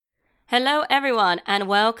Hello, everyone, and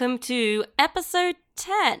welcome to episode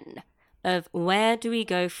 10 of Where Do We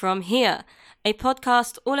Go From Here, a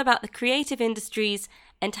podcast all about the creative industries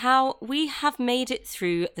and how we have made it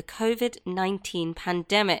through the COVID-19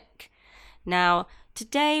 pandemic. Now,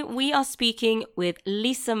 today we are speaking with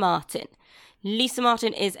Lisa Martin. Lisa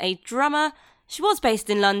Martin is a drummer. She was based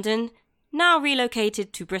in London, now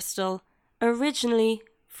relocated to Bristol, originally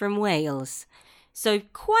from Wales. So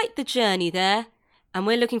quite the journey there. And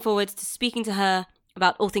we're looking forward to speaking to her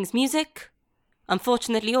about all things music,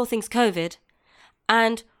 unfortunately all things COVID,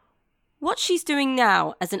 and what she's doing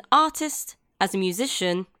now as an artist, as a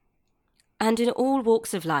musician, and in all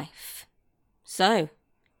walks of life. So,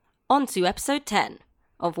 on to episode 10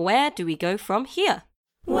 of Where Do We Go From Here?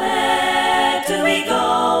 Where do we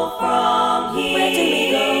go from here? Where do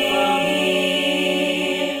we go from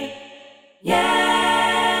here? Yeah!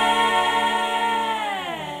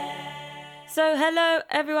 So hello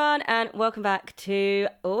everyone and welcome back to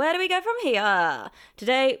Where Do We Go From Here?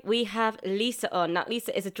 Today we have Lisa on. Now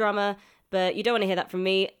Lisa is a drummer, but you don't want to hear that from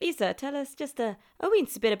me. Lisa, tell us just a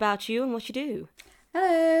weensy bit about you and what you do.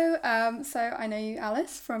 Hello, so I know you,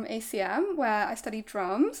 Alice, from ACM, where I studied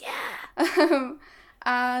drums. Yeah!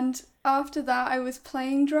 And after that I was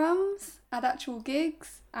playing drums at actual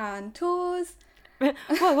gigs and tours.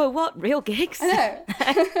 Whoa, what? Real gigs? I know.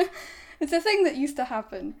 It's a thing that used to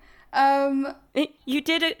happen. You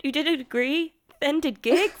did a degree, then did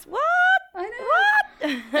gigs? What? I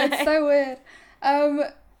know. What? It's so weird.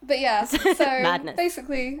 But yeah, so Madness.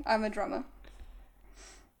 basically I'm a drummer.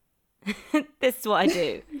 This is what I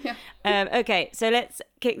do. Yeah. Okay, so let's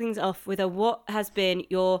kick things off with what has been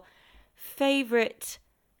your favourite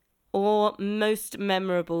or most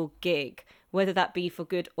memorable gig, whether that be for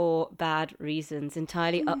good or bad reasons,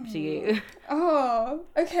 entirely up to you. Oh,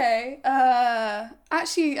 okay.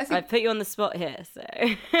 Actually, I think I put you on the spot here, so.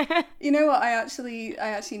 you know what? I actually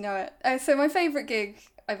know it. So my favourite gig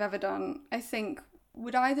I've ever done, I think,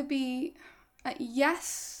 would either be at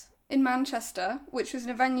Yes in Manchester, which was in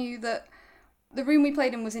a venue that the room we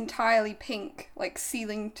played in was entirely pink, like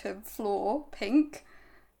ceiling to floor pink,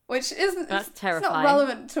 which isn't. That's it's terrifying. not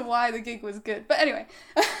relevant to why the gig was good, but anyway.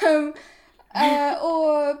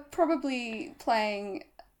 Or probably playing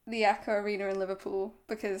the Echo Arena in Liverpool,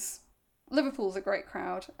 because Liverpool's a great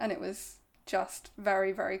crowd and it was just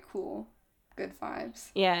very, very cool. Good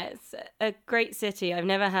vibes. Yeah, it's a great city. I've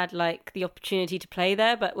never had like the opportunity to play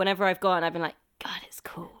there, but whenever I've gone, I've been like, God, it's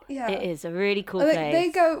cool. Yeah. It is a really cool place.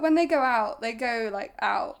 When they go out, they go like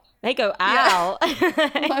out. They go out. Yeah.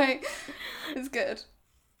 Like, it's good.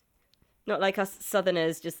 Not like us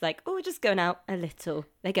Southerners, just like, oh, we're just going out a little.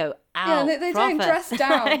 They go out. Yeah, they don't proper. dress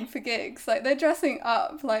down for gigs. Like, they're dressing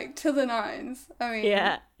up, like, to the nines. I mean,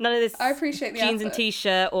 Yeah, none of this I appreciate the jeans and effort.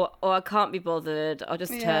 t-shirt or I can't be bothered. I'll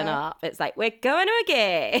just turn up. It's like, we're going to a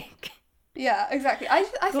gig. Yeah, exactly. I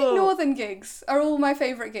think Cool. northern gigs are all my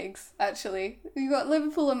favourite gigs, actually. You've got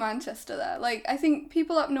Liverpool and Manchester there. Like, I think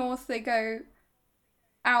people up north, they go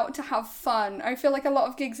out to have fun. I feel like a lot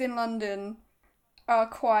of gigs in London are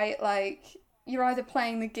quite, like, you're either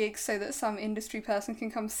playing the gig so that some industry person can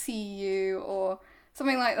come see you or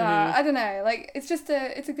something like that. I don't know. Like, it's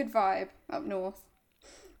a good vibe up north.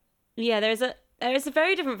 Yeah, there is a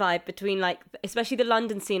very different vibe between like, especially the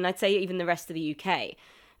London scene. I'd say even the rest of the UK.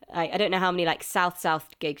 I don't know how many like south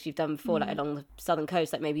gigs you've done before, like along the southern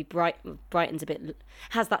coast. Like maybe Brighton's a bit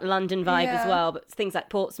has that London vibe as well, but things like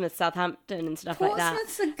Portsmouth, Southampton, and stuff like that.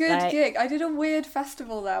 Portsmouth's a good gig. I did a weird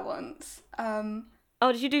festival there once.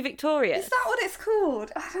 Oh, did you do Victorious? Is that what it's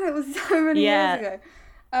called? I don't know. It was so many years ago.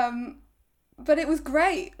 But it was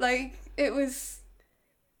great. Like, it was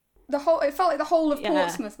it felt like the whole of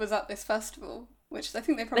Portsmouth was at this festival, which I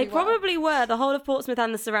think they probably were the whole of Portsmouth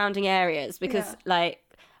and the surrounding areas, because like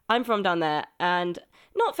I'm from down there and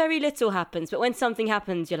not very little happens, but when something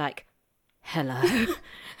happens, you're like, hello,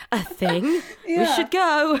 a thing. We should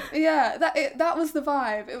go. Yeah, that was the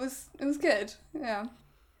vibe. It was good. Yeah.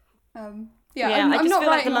 I'm I just not feel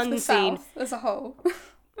like the writing off London the scene South as a whole.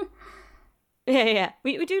 Yeah.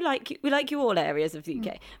 We do like you all areas of the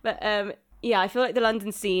UK, but I feel like the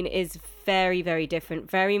London scene is very, very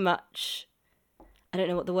different. Very much, I don't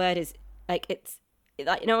know what the word is. Like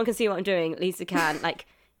like no one can see what I'm doing. Lisa can. Like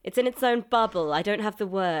it's in its own bubble. I don't have the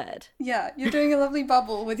word. Yeah, you're doing a lovely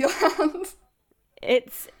bubble with your hands.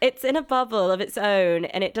 It's in a bubble of its own,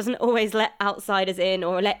 and it doesn't always let outsiders in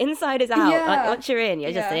or let insiders out. Yeah. Like once you're in,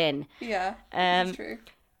 you're just in. Yeah, that's true.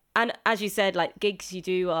 And as you said, like gigs you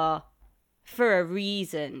do are for a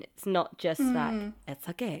reason. It's not just like it's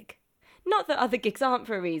a gig. Not that other gigs aren't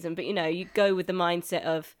for a reason, but you know, you go with the mindset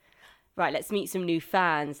of right, let's meet some new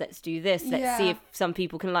fans. Let's do this. Let's see if some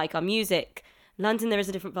people can like our music. London, there is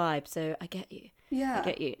a different vibe. So I get you. Yeah. I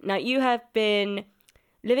get you. Now, you have been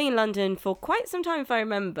living in London for quite some time, if I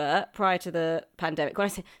remember, prior to the pandemic. When I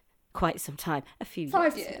say quite some time, a few years.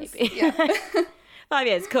 5 years. Maybe. Yeah. 5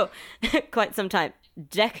 years, cool. Quite some time.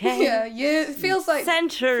 Decade. Yeah, years. Feels like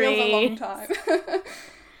century. Feels a long time.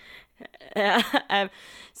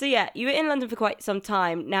 So yeah, you were in London for quite some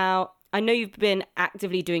time. Now, I know you've been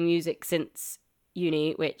actively doing music since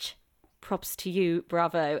uni, which props to you,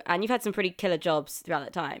 bravo. And you've had some pretty killer jobs throughout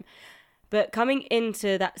that time. But coming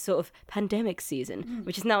into that sort of pandemic season,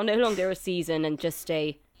 which is now no longer a season and just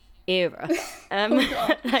a era,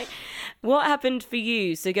 like, what happened for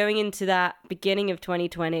you? So going into that beginning of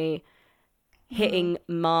 2020, hitting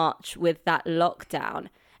March with that lockdown,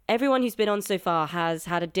 everyone who's been on so far has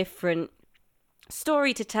had a different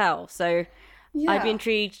story to tell. So I'd be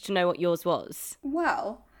intrigued to know what yours was.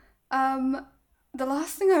 Well, the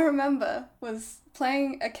last thing I remember was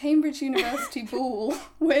playing a Cambridge University ball,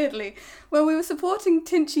 weirdly, where we were supporting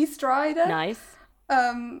Tinchy Stryder. Nice.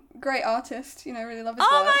 Great artist, really love his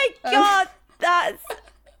Oh work. my God, that's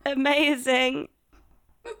amazing.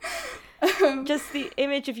 Just the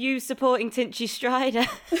image of you supporting Tinchy Stryder.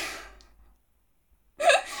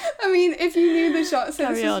 I mean, if you knew the shot, so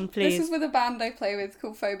Carry on, please. This is with a band I play with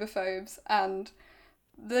called Phobophobes, and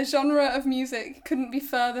the genre of music couldn't be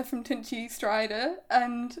further from Tinchy Stryder,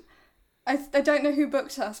 and I don't know who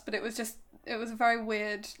booked us, but it was a very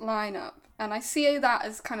weird lineup, and I see that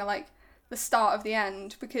as kind of like the start of the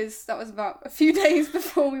end, because that was about a few days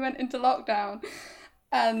before we went into lockdown,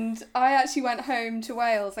 and I actually went home to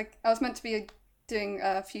Wales. Like, I was meant to be doing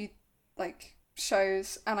a few like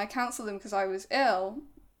shows, and I cancelled them because I was ill,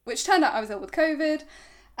 which turned out I was ill with COVID,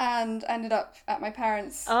 and ended up at my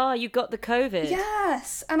parents'. Oh, you got the COVID.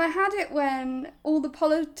 Yes, and I had it when all the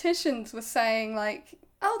politicians were saying, like,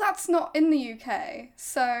 oh, that's not in the UK.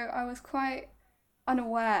 So I was quite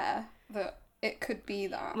unaware that it could be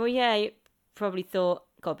that. Well, yeah, you probably thought,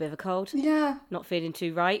 got a bit of a cold. Yeah. Not feeling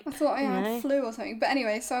too right. I thought I had flu or something. But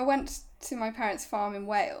anyway, so I went to my parents' farm in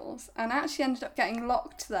Wales, and I actually ended up getting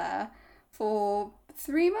locked there for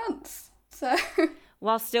 3 months. So...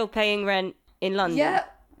 While still paying rent in London.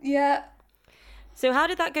 Yeah. So how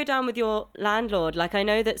did that go down with your landlord? Like, I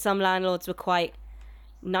know that some landlords were quite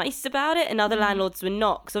nice about it and other landlords were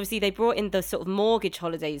not. Because obviously they brought in the sort of mortgage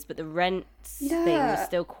holidays, but the rent thing was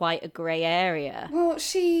still quite a grey area. Well,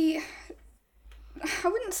 I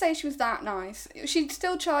wouldn't say she was that nice. She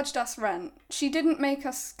still charged us rent. She didn't make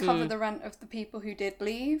us cover the rent of the people who did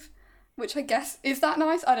leave, which I guess, is that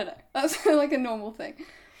nice? I don't know. That's like a normal thing.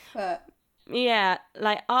 But... Yeah,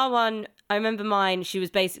 like R1, I remember mine, she was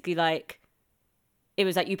basically like, it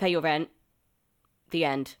was like, you pay your rent, the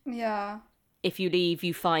end. Yeah. If you leave,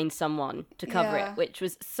 you find someone to cover it, which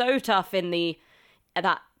was so tough in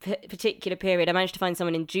that particular period. I managed to find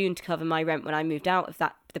someone in June to cover my rent when I moved out of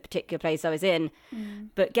the particular place I was in.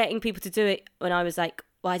 But getting people to do it when I was like,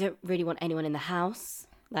 well, I don't really want anyone in the house.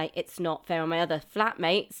 Like, it's not fair on my other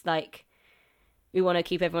flatmates. Like, we want to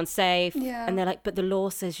keep everyone safe. Yeah. And they're like, but the law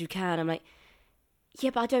says you can. I'm like,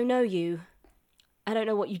 yeah, but I don't know you. I don't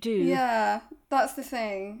know what you do. Yeah, that's the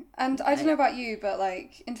thing. And I don't know about you, but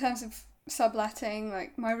like, in terms of subletting,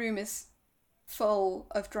 like, my room is full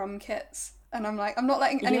of drum kits. And I'm like, I'm not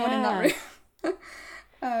letting anyone in that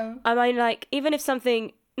room. I mean, like, even if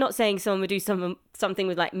something, not saying someone would do something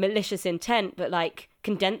with like malicious intent, but like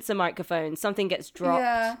condenser microphones, something gets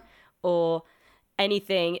dropped or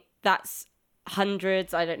anything that's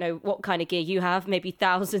hundreds, I don't know what kind of gear you have, maybe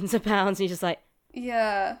thousands of pounds, and you're just like,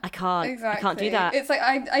 I can't do that. It's like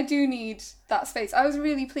I do need that space. I was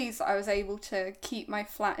really pleased that I was able to keep my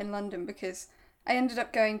flat in London, because I ended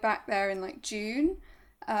up going back there in like June,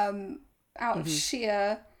 out of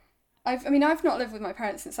sheer... I've not lived with my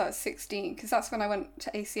parents since I was 16, because that's when I went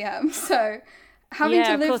to ACM, so having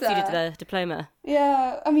to live there... Yeah, of course you did the diploma.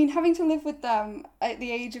 Yeah, I mean, having to live with them at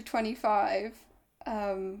the age of 25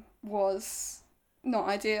 was not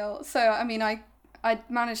ideal. So, I mean, I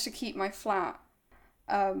managed to keep my flat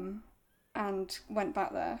and went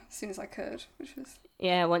back there as soon as I could, which was...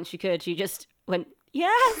 Yeah, once you could, you just went,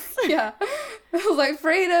 yes! Yeah. I was like,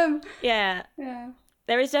 freedom! Yeah. Yeah.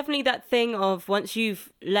 There is definitely that thing of once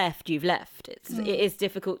you've left, you've left. It is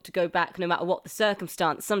difficult to go back no matter what the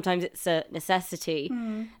circumstance. Sometimes it's a necessity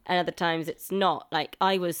and other times it's not. Like,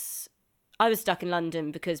 I was stuck in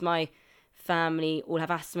London because my family all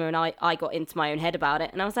have asthma and I got into my own head about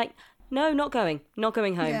it. And I was like, no, not going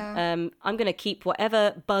home. Yeah. I'm going to keep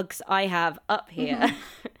whatever bugs I have up here,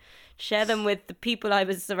 share them with the people I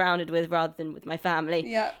was surrounded with rather than with my family.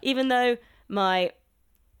 Yeah. Even though my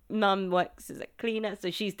mum works as a cleaner,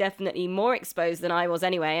 so she's definitely more exposed than I was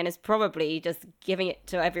anyway, and is probably just giving it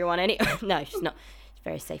to everyone anyway. No, she's not. She's a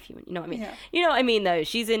very safe human. You know what I mean? Yeah. You know what I mean, though.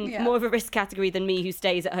 She's in more of a risk category than me, who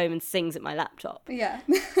stays at home and sings at my laptop. Yeah.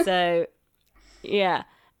 So, yeah.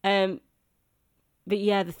 But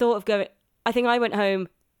yeah, the thought of going... I think I went home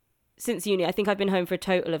since uni. I think I've been home for a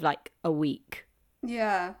total of like a week.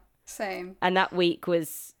 Yeah, same. And that week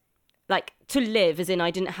was like to live, as in I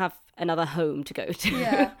didn't have another home to go to.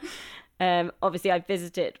 Yeah. Obviously I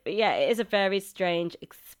visited, but yeah, it is a very strange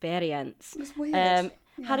experience. It's weird.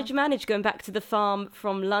 How did you manage going back to the farm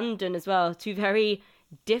from London as well? Two very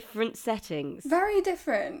different settings. Very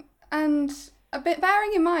different. And a bit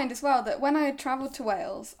bearing in mind as well that when I had travelled to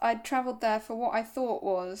Wales, I'd travelled there for what I thought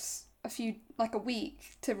was a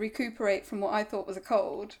week to recuperate from what I thought was a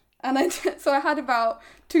cold. And so I had about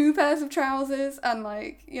 2 pairs of trousers and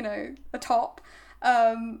like, you know, a top,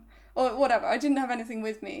 or whatever. I didn't have anything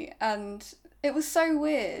with me, and it was so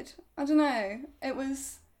weird. I don't know. It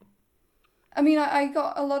was, I mean, I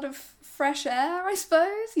got a lot of fresh air, I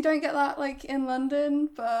suppose. You don't get that like in London,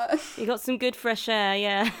 but you got some good fresh air,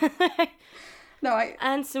 yeah.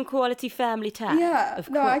 And some quality family time. Yeah, of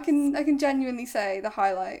no, course. I can genuinely say the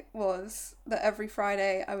highlight was that every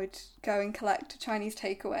Friday I would go and collect a Chinese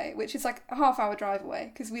takeaway, which is like a half-hour drive away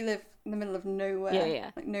because we live in the middle of nowhere. Yeah.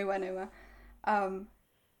 Like nowhere.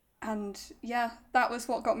 And yeah, that was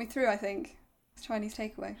what got me through, I think. Chinese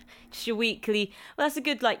takeaway. Just your weekly. Well, that's a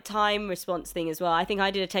good like time response thing as well. I think I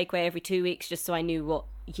did a takeaway every 2 weeks just so I knew what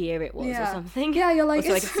year it was or something. Yeah, you're like,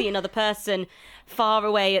 so I could see another person far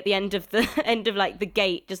away at the end of like the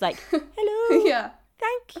gate, just like, hello. Yeah.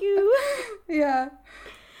 Thank you. Yeah.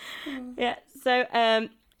 Yeah. So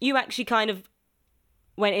you actually kind of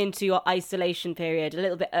went into your isolation period a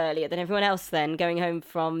little bit earlier than everyone else then, going home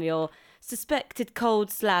from your suspected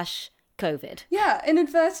cold/COVID. Yeah,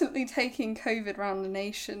 inadvertently taking COVID around the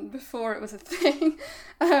nation before it was a thing.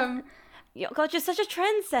 God, you're such a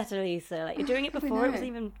trendsetter, Lisa. Like, you're doing it before it was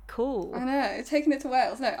even cool. I know, taking it to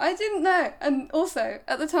Wales. No, I didn't know. And also,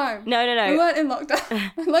 at the time, No. we weren't in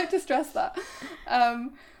lockdown. I'd like to stress that.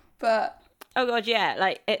 But... Oh, God, yeah.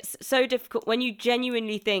 Like, it's so difficult when you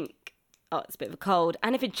genuinely think, oh, it's a bit of a cold.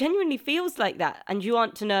 And if it genuinely feels like that and you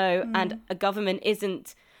want to know and a government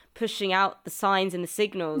isn't pushing out the signs and the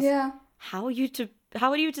signals, how are you to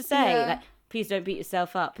say, like, please don't beat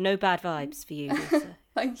yourself up. No bad vibes for you, Lisa.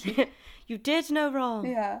 Thank you. You did no wrong.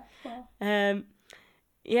 Yeah. Well.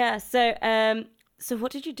 So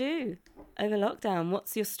what did you do over lockdown?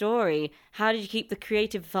 What's your story? How did you keep the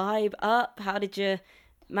creative vibe up? How did you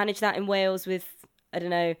manage that in Wales with, I don't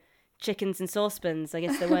know, chickens and saucepans? I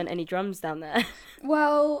guess there weren't any drums down there.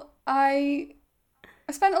 Well, I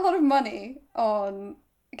spent a lot of money on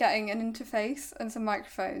getting an interface and some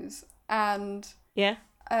microphones, and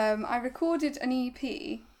I recorded an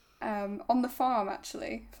EP on the farm,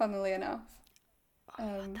 actually, funnily enough.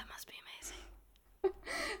 That must be amazing.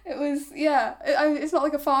 It was, it's not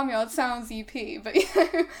like a farmyard sounds EP, but, you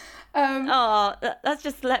know. That's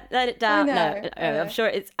just let it down. I know. I'm sure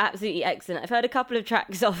it's absolutely excellent. I've heard a couple of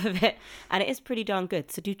tracks off of it, and it is pretty darn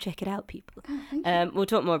good, so do check it out, people. We'll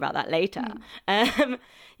talk more about that later. So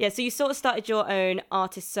you sort of started your own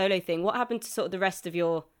artist solo thing. What happened to sort of the rest of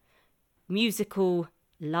your musical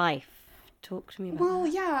life? Talk to me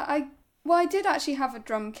about that. I did actually have a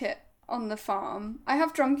drum kit on the farm. I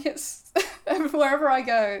have drum kits wherever I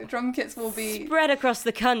go. Drum kits will be spread across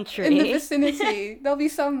the country. In the vicinity. They'll be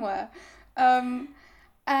somewhere. And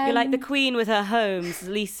you're like the queen with her homes,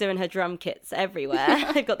 Lisa and her drum kits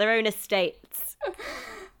everywhere. They've got their own estates.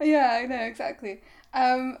 Yeah, I know, exactly.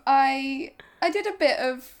 I did a bit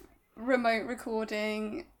of remote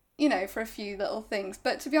recording, you know, for a few little things.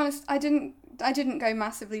 But to be honest, I didn't go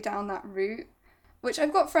massively down that route, which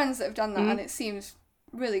I've got friends that have done that and it seems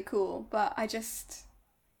really cool, but I don't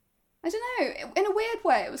know, in a weird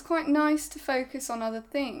way, it was quite nice to focus on other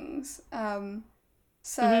things. I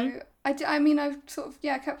sort of,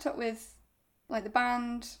 kept up with like the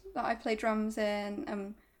band that I play drums in,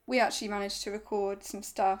 and we actually managed to record some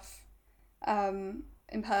stuff in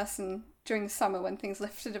person during the summer when things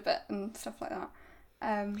lifted a bit and stuff like that.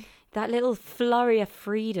 That little flurry of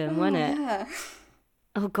freedom, wasn't it? Yeah.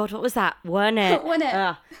 Oh God, what was that? Wasn't it?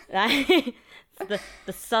 Wasn't it?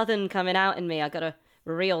 The southern coming out in me. I gotta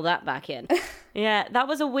reel that back in. Yeah, that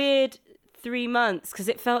was a weird 3 months because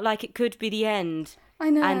it felt like it could be the end. I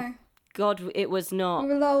know. And God, it was not. We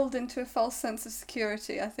were lulled into a false sense of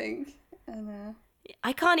security, I think. And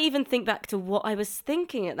I can't even think back to what I was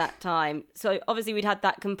thinking at that time. So obviously we'd had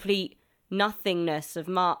that complete nothingness of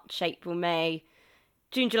March, April, May.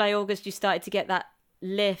 June, July, August, you started to get that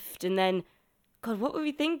lift, and then God, what were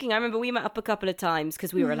we thinking? I remember we met up a couple of times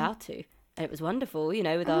because we were allowed to. And it was wonderful, you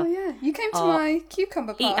know, with Oh, yeah. You came to my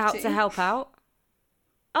cucumber party. eat out to help out.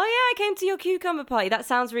 Oh, yeah, I came to your cucumber party. That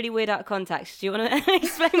sounds really weird out of context. Do you want to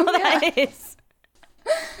explain what that is?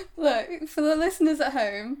 Look, for the listeners at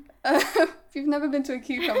home, if you've never been to a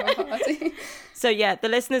cucumber party... So, yeah, the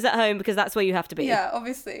listeners at home, because that's where you have to be. Yeah,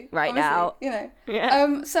 obviously. Now. You know.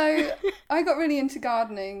 Yeah. So, I got really into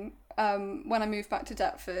gardening when I moved back to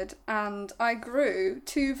Deptford, and I grew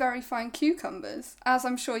 2 very fine cucumbers, as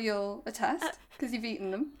I'm sure you'll attest, because you've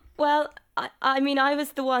eaten them. Well, I mean, I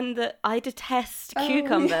was the one that I detest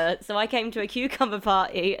cucumber, so I came to a cucumber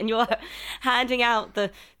party, and you're handing out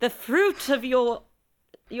the fruit of your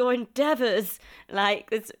endeavours.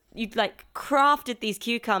 Like, you'd like crafted these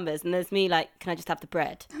cucumbers, and there's me like, can I just have the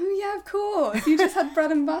bread? Oh yeah, of course. You just had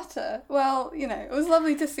bread and butter. Well, you know, it was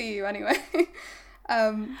lovely to see you anyway.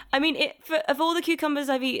 I mean, of all the cucumbers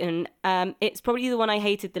I've eaten, it's probably the one I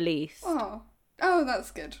hated the least. Oh, that's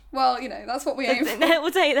good. Well, you know, that's what we aim for. We'll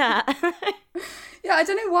take that. Yeah, I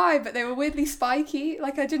don't know why, but they were weirdly spiky.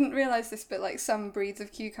 Like, I didn't realise this, but like some breeds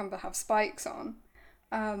of cucumber have spikes on.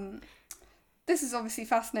 This is obviously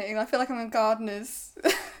fascinating. I feel like I'm a gardener's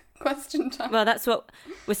question time. Well, that's what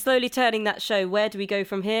we're slowly turning that show. Where do we go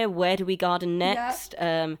from here? Where do we garden next?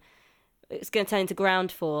 Yeah. It's going to turn into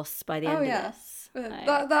Ground Force by the end of this.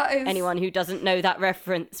 That is... Anyone who doesn't know that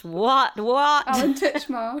reference, what? Alan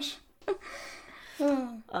Titchmarsh.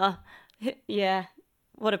 Yeah,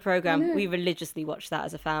 what a programme. We religiously watched that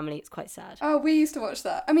as a family. It's quite sad. Oh, we used to watch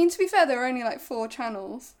that. I mean, to be fair, there were only like 4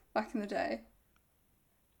 channels back in the day.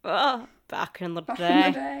 Oh, back in the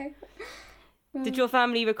day. Did your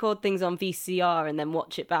family record things on VCR and then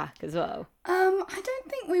watch it back as well? I don't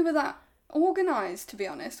think we were that organised, to be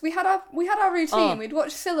honest. We had our routine. We'd watch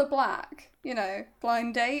Cilla Black, you know,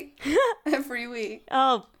 Blind Date every week.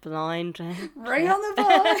 Oh, Blind Date. Bring on the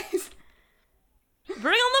boys.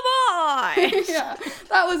 Bring on the boys. Yeah,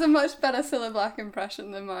 that was a much better Cilla Black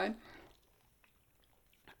impression than mine.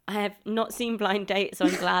 I have not seen Blind Date, so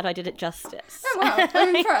I'm glad I did it justice. Oh wow,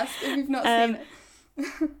 I'm impressed if you've not seen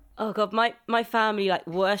it. Oh god, my family like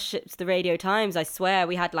worships the Radio Times. I swear,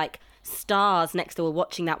 we had like stars next door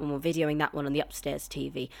watching that one or videoing that one on the upstairs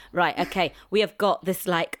TV. Right, okay, we have got this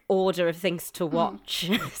like order of things to watch.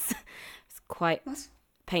 It's quite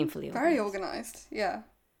painfully organised. Very organised, yeah.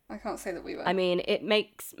 I can't say that we were. I mean, it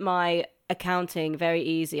makes my accounting very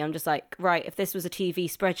easy. I'm just like, right, if this was a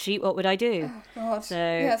TV spreadsheet, what would I do? Oh god. So,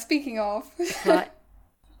 yeah, speaking of. Like,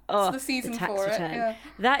 it's the season tax for return. it. Yeah.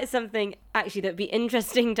 That is something actually that would be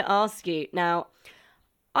interesting to ask you. Now,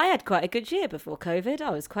 I had quite a good year before COVID. I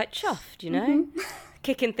was quite chuffed, you know,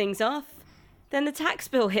 kicking things off. Then the tax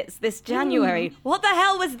bill hits this January. What the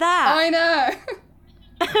hell was that? I know.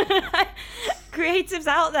 Creatives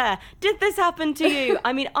out there, did this happen to you?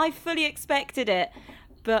 I mean, I fully expected it,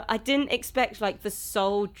 but I didn't expect like the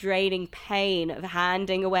soul draining pain of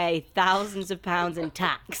handing away thousands of pounds in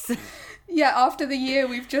tax. Yeah, after the year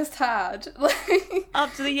we've just had.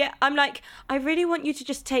 After the year, I'm like, I really want you to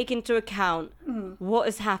just take into account what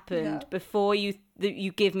has happened before you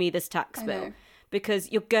give me this tax bill.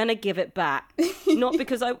 Because you're going to give it back. Not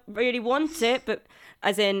because I really want it, but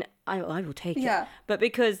as in, I will take it. But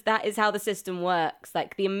because that is how the system works.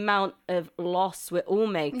 Like, the amount of loss we're all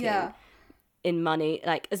making in money,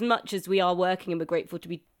 like, as much as we are working and we're grateful to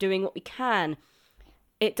be doing what we can,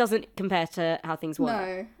 it doesn't compare to how things work.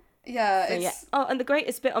 No. Yeah, so, it's... Oh, and the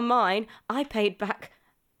greatest bit on mine, I paid back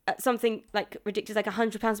something, like, ridiculous, like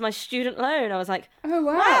 £100 of my student loan. I was like, oh,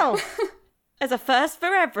 wow. Wow. There's a first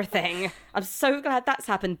for everything. I'm so glad that's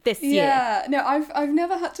happened this year. Yeah, no, I've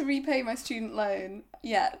never had to repay my student loan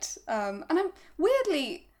yet. And I'm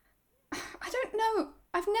weirdly, I don't know,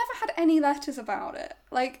 I've never had any letters about it.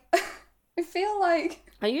 Like, I feel like...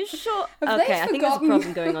 Are you sure? Okay, I think there's a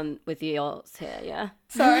problem going on with yours here, yeah?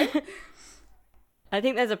 Sorry? I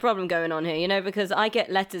think there's a problem going on here, you know, because I get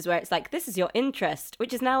letters where it's like, this is your interest,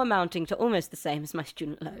 which is now amounting to almost the same as my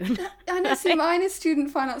student loan. I know, see, mine is Student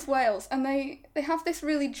Finance Wales, and they have this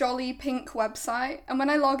really jolly pink website, and when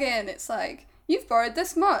I log in, it's like, you've borrowed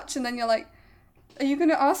this much, and then you're like, are you going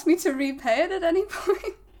to ask me to repay it at any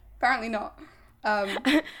point? Apparently not.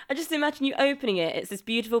 I just imagine you opening it, it's this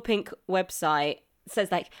beautiful pink website,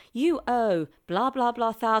 says like, you owe blah blah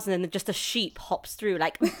blah thousand, and then just a sheep hops through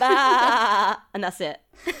like bah, and that's it.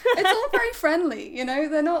 It's all very friendly, you know,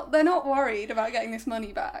 they're not worried about getting this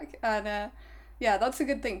money back, and yeah, that's a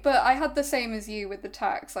good thing. But I had the same as you with the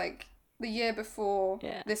tax. Like, the year before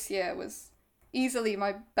this year was easily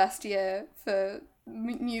my best year for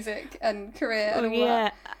music and career and all yeah.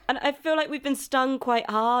 that. And I feel like we've been stung quite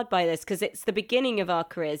hard by this because it's the beginning of our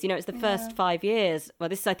careers. You know, it's the first 5 years. Well,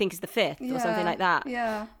 this I think is the fifth or something like that.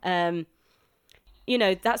 Yeah. You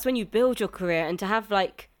know, that's when you build your career, and to have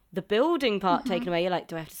like the building part taken away, you're like,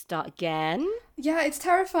 do I have to start again? Yeah, it's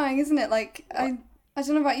terrifying, isn't it? Like, I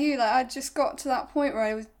don't know about you, like, I just got to that point where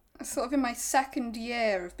I was sort of in my second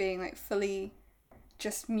year of being, like, fully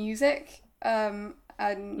just music. And,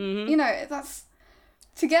 you know, that's...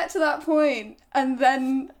 To get to that point and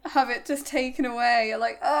then have it just taken away, you're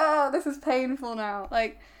like, oh, this is painful now.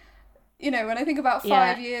 Like, you know, when I think about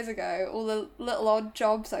 5 years ago, all the little odd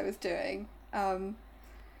jobs I was doing,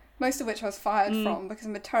 most of which I was fired from because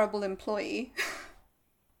I'm a terrible employee.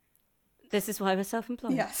 This is why we're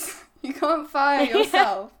self-employed. Yes. You can't fire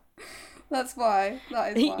yourself. That's why.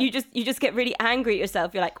 That is why. You just get really angry at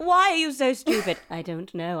yourself. You're like, why are you so stupid? I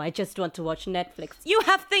don't know. I just want to watch Netflix. You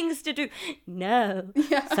have things to do. No.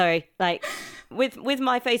 Yeah. Sorry. Like, with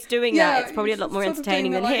my face doing that, it's probably a lot more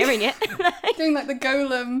entertaining than hearing it. Doing like the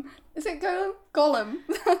golem. Is it golem? Gollum.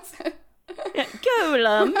 That's it. Yeah,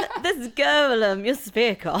 Golem. This is Golem. You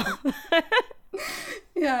speak of.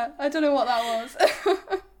 Yeah. I don't know what that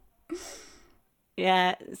was.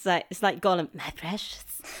 Yeah. It's like Gollum. My precious.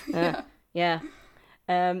 Yeah. Yeah.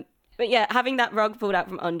 But yeah, having that rug pulled out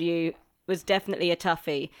from under you was definitely a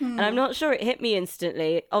toughie. And I'm not sure it hit me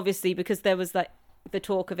instantly, obviously, because there was like the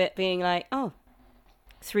talk of it being like,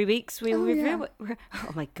 3 weeks, we will review it.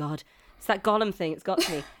 Oh my God. It's that Gollum thing. It's got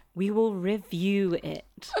to me. We will review it.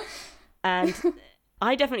 And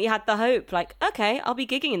I definitely had the hope, like, okay, I'll be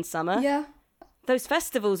gigging in summer. Yeah. Those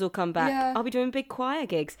festivals will come back. Yeah. I'll be doing big choir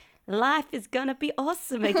gigs. Life is going to be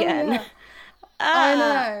awesome again. Yeah.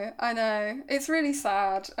 I know. It's really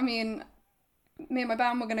sad. I mean, me and my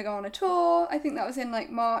band were going to go on a tour. I think that was in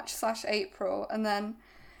like March/April. And then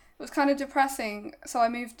it was kind of depressing. So I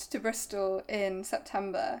moved to Bristol in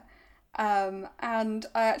September. And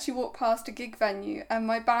I actually walked past a gig venue and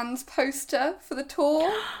my band's poster for the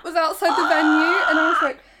tour was outside the venue. And I was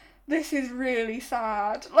like, this is really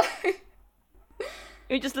sad. Like,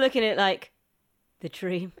 you're just looking at it like, the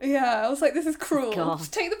dream. Yeah, I was like, this is cruel. God.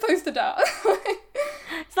 Just take the poster down.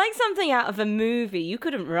 It's like something out of a movie. You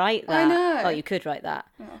couldn't write that. I know. Oh, you could write that.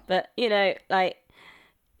 Yeah. But, you know, like,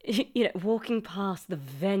 you know, walking past the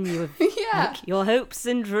venue of like, your hopes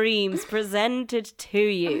and dreams presented to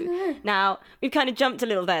you. Now, we've kind of jumped a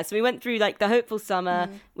little there. So we went through, like, the hopeful summer.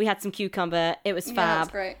 We had some cucumber. It was fab. Yeah,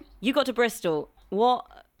 that's great. You got to Bristol. What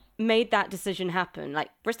made that decision happen? Like,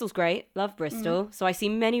 Bristol's great, love Bristol, so I see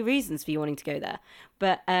many reasons for you wanting to go there,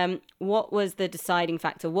 but what was the deciding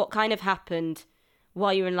factor? What kind of happened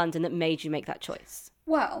while you were in London that made you make that choice?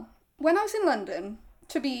 Well, when I was in London,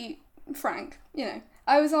 to be frank, you know,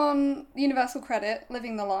 I was on Universal Credit,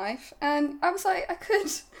 living the life, and I was like, I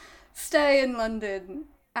could stay in London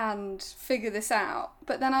and figure this out,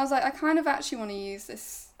 but then I was like, I kind of actually want to use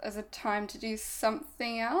this as a time to do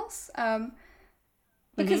something else,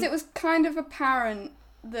 because it was kind of apparent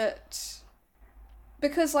that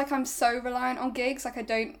because like I'm so reliant on gigs, like I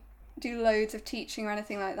don't do loads of teaching or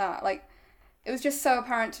anything like that, like it was just so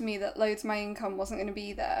apparent to me that loads of my income wasn't going to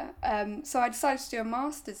be there. So I decided to do a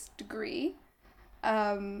master's degree,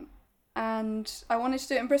 and I wanted to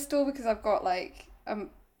do it in Bristol because I've got like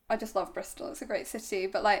I just love Bristol, it's a great city,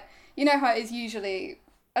 but like, you know how it is usually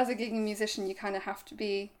as a gigging musician, you kind of have to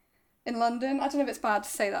be in London. I don't know if it's bad to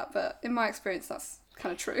say that, but in my experience that's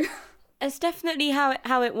kind of true. It's definitely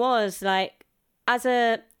how it was. Like,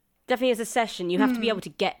 definitely as a session, you have to be able to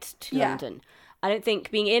get to London. I don't think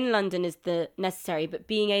being in London is the necessary, but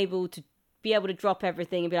being able to drop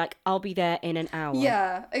everything and be like, I'll be there in an hour.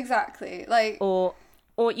 Yeah, exactly. Like, or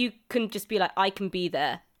you can just be like, I can be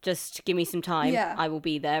there. Just give me some time. Yeah. I will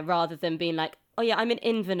be there, rather than being like, oh yeah, I'm in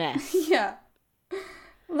Inverness. Yeah.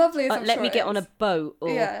 Lovely as I'm let sure me it get is. on a boat. Or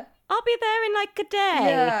I'll be there in like a day.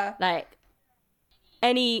 Yeah. Like,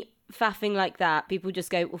 any faffing like that, people just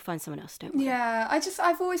go, we'll find someone else, don't we? Yeah,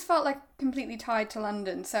 I've always felt like completely tied to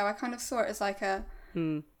London, so I kind of saw it as like a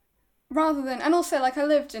rather than, and also like I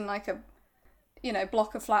lived in like a, you know,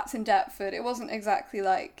 block of flats in Deptford. It wasn't exactly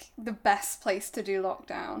like the best place to do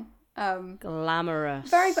lockdown.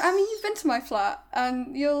 Glamorous. I mean, you've been to my flat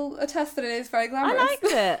and you'll attest that it is very glamorous. I liked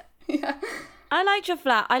it. Yeah, I liked your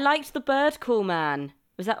flat. I liked the bird call man.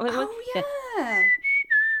 Was that what it was? Oh yeah.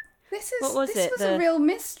 This was a real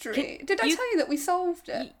mystery. Did I tell you that we solved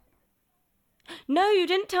it? No, you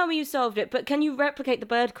didn't tell me you solved it, but can you replicate the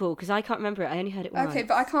bird call? Because I can't remember it. I only heard it once. Okay,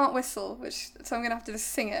 but I can't whistle, so I'm going to have to just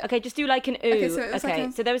sing it. Okay, just do like an ooh. Okay, so it was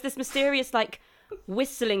like so there was this mysterious like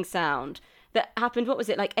whistling sound that happened, what was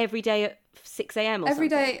it, like every day at 6 a.m. or every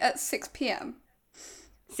something? day at 6 p.m.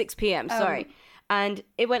 6 p.m. Sorry, and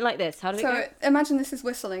it went like this. How did it go? So imagine this is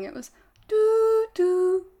whistling. It was do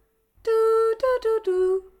do do do do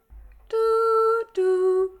do do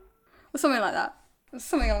do, or something like that.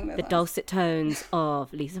 Something along those The lines. dulcet tones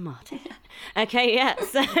of Lisa Martin. Okay, yeah.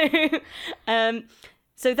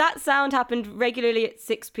 So that sound happened regularly at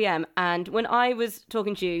 6 p.m. And when I was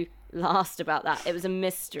talking to you last about that, it was a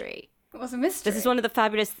mystery. It was a mystery. This is one of the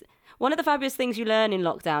fabulous things you learn in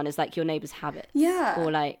lockdown is like your neighbours' habits. Yeah.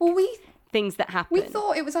 Or like well, things that happen. we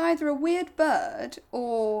thought it was either a weird bird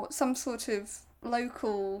or some sort of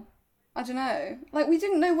local, I don't know. Like we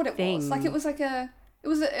didn't know what it was. Like it was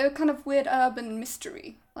a kind of weird urban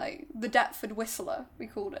mystery. Like the Deptford Whistler, we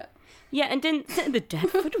called it. Yeah, and didn't the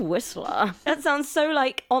Deptford Whistler. That sounds so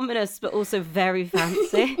like ominous, but also very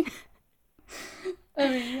fancy. I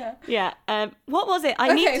mean, yeah. Yeah. What was it?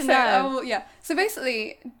 I need to know. Yeah. So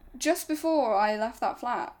basically, just before I left that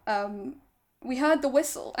flat, we heard the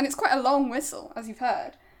whistle, and it's quite a long whistle, as you've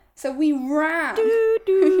heard. So we ran. Doo,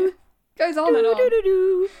 doo, Goes on and on. doo, doo,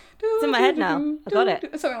 doo. It's in my head now. I got it.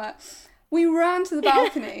 Something like that. We ran to the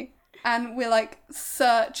balcony and we're like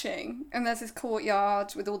searching, and there's this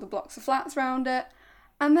courtyard with all the blocks of flats around it,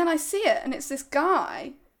 and then I see it, and it's this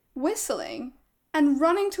guy whistling, and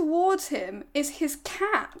running towards him is his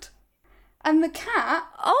cat, and the cat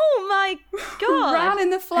Oh my god! ran in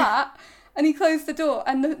the flat, and he closed the door,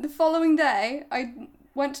 and the following day I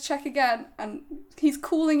went to check again, and he's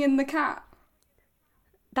calling in the cat.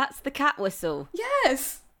 That's the cat whistle.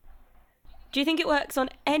 Yes. Do you think it works on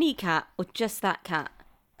any cat or just that cat?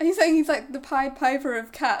 And he's saying he's like the Pied Piper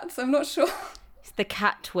of cats. I'm not sure. It's the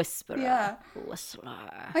cat whisperer. Yeah.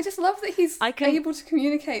 Whistler. I just love that he's able to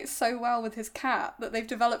communicate so well with his cat that they've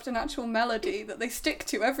developed an actual melody that they stick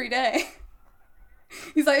to every day.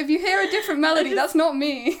 He's like, if you hear a different melody, that's not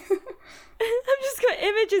me. I've just got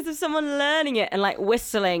images of someone learning it and like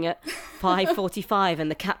whistling at 5:45 and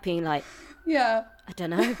the cat being like, Yeah. I don't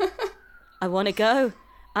know. I want to go.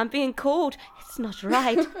 I'm being called. It's not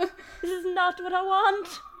right. This is not what I want.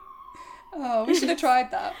 Oh, we should have tried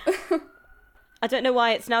that. I don't know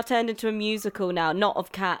why it's now turned into a musical now, not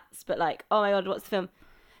of cats, but like, oh my god, what's the film?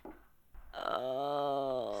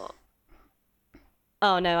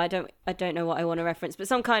 Oh no, I don't know what I want to reference, but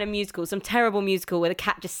some kind of musical, some terrible musical where the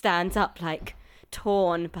cat just stands up like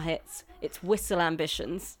torn by its whistle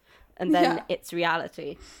ambitions, and then its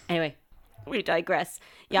reality. Anyway, we digress.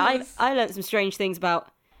 Yeah, I learned some strange things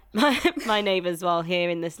about my neighbours while here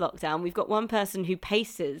in this lockdown. We've got one person who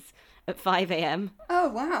paces at 5 a.m. Oh,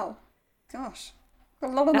 wow. Gosh. Got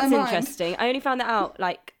a lot on my That's mind. interesting. I only found that out,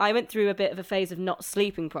 like, I went through a bit of a phase of not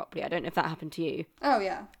sleeping properly. I don't know if that happened to you. Oh,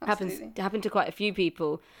 yeah. Absolutely. Happened to quite a few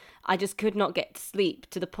people. I just could not get to sleep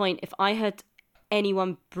to the point if I heard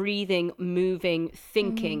anyone breathing, moving,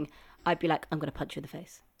 thinking, I'd be like, I'm going to punch you in the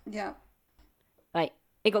face. Yeah. Like,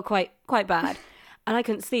 it got quite bad. And I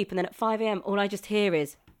couldn't sleep. And then at 5 a.m, all I just hear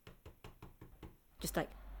is just like,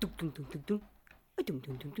 dum dum dum dum dum, dum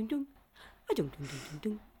dum dum dum dum,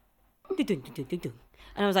 dum dum dum dum dum.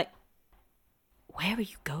 And I was like, where are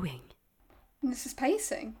you going? And this is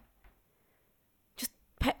pacing. Just,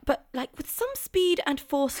 but like with some speed and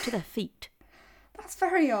force to their feet. That's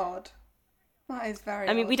very odd. That is very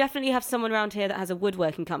odd. I mean, we definitely have someone around here that has a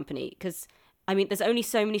woodworking company because, I mean, there's only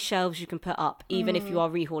so many shelves you can put up, even if you are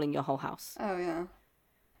rehauling your whole house. Oh, yeah.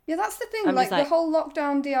 Yeah, that's the thing. I'm Like, just like- the whole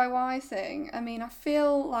lockdown DIY thing. I mean, I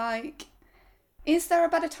feel like, is there a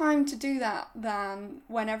better time to do that than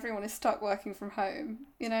when everyone is stuck working from home?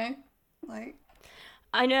 You know? Like,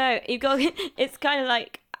 I know. It's kind of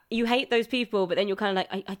like, you hate those people, but then you're kind of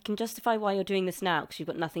like, I can justify why you're doing this now because you've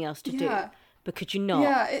got nothing else to do. But could you not?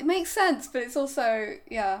 Yeah, it makes sense, but it's also,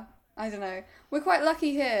 yeah, I don't know. We're quite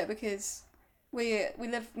lucky here because we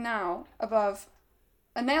live now above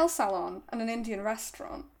a nail salon and an Indian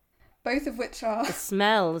restaurant, both of which are... The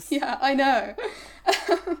smells. Yeah, I know.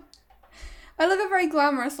 I live a very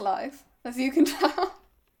glamorous life, as you can tell.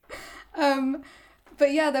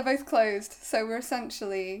 But yeah, they're both closed, so we're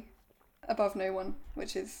essentially above no one,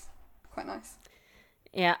 which is quite nice.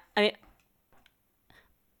 Yeah, I mean,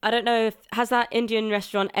 I don't know has that Indian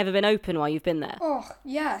restaurant ever been open while you've been there? Oh,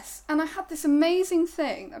 yes. And I had this amazing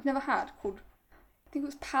thing I've never had called, I think it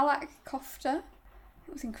was palak kofta.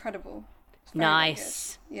 It was incredible. It's very,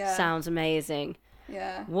 Nice. very good. Yeah. Sounds amazing.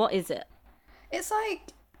 Yeah. What is it? It's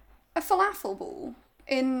like a falafel ball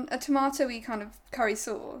in a tomato-y kind of curry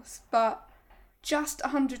sauce, but just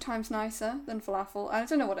 100 times nicer than falafel. I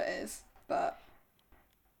don't know what it is, but...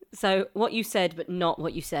 So, what you said, but not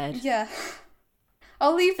what you said. Yeah.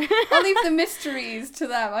 I'll leave the mysteries to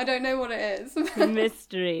them. I don't know what it is. The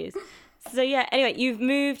mysteries. So, yeah, anyway, you've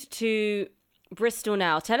moved to Bristol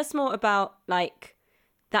now. Tell us more about like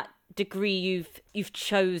that degree you've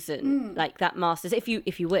chosen, like that master's. If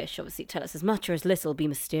you wish, obviously, tell us as much or as little. Be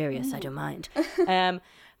mysterious. I don't mind.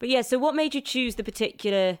 But yeah, so what made you choose the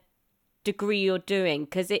particular degree you're doing?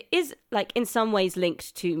 Because it is like in some ways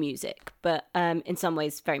linked to music, but in some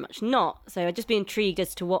ways very much not. So I'd just be intrigued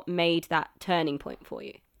as to what made that turning point for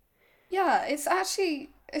you. Yeah, it's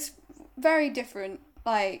very different.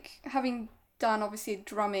 Like having done obviously a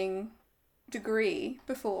drumming degree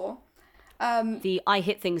before. The I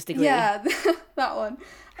Hit Things degree. Yeah, that one.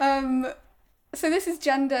 So this is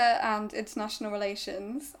gender and international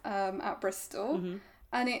relations at Bristol,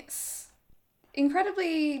 and it's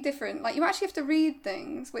incredibly different. Like you actually have to read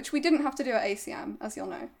things, which we didn't have to do at ACM, as you'll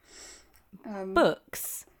know.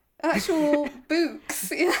 Books. Actual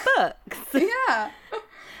books. Yeah. Books. Yeah.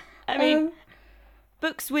 I mean,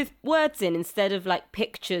 books with words in instead of like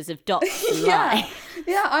pictures of dots and yeah. lines.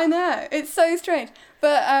 Yeah, I know. It's so strange.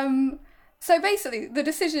 But so basically, the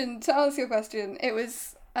decision to answer your question, it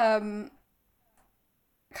was kind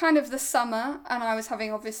of the summer, and I was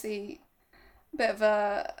having obviously a bit of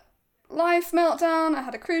a life meltdown. I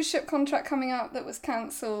had a cruise ship contract coming up that was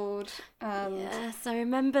cancelled. Yes, I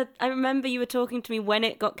remember you were talking to me when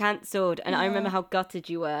it got cancelled, and I remember how gutted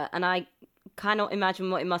you were, and I cannot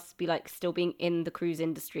imagine what it must be like still being in the cruise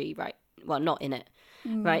industry, right? Well, not in it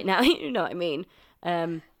right now. You know what I mean?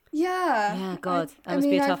 Yeah, God, that must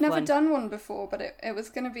be a tough I've never one. done one before, but it was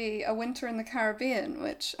going to be a winter in the Caribbean,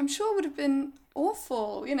 which I'm sure would have been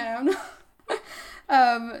awful. You know, I'm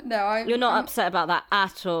not. No, You're not upset about that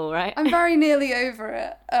at all, right? I'm very nearly over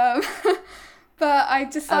it. But I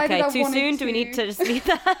decided okay, I too wanted soon? to... Do we need to just leave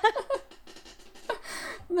that?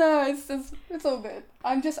 No, it's all good.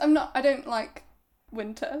 I don't like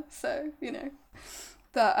winter, so you know.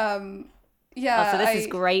 But yeah. Oh, so this is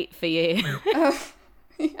great for you.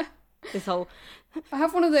 Yeah. This whole I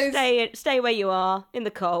have one of those. stay where you are in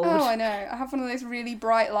the cold. Oh, I know. I have one of those really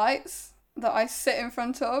bright lights that I sit in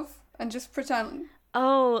front of and just pretend.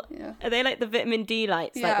 Oh, Yeah. Are they like the vitamin D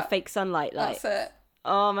lights, like Yeah. the fake sunlight lights? That's it.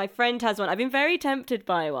 Oh, my friend has one. I've been very tempted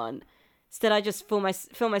by one. Instead, I just fill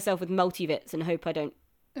myself with multivits and hope I don't,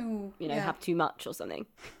 Ooh, you know, yeah. have too much or something.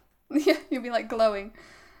 Yeah, you'll be like glowing.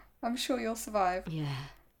 I'm sure you'll survive. Yeah.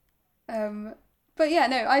 But yeah,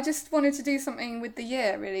 no, I just wanted to do something with the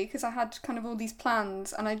year, really, because I had kind of all these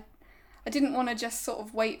plans, and I didn't want to just sort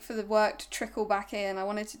of wait for the work to trickle back in. I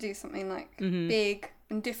wanted to do something like big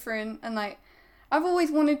and different, and like I've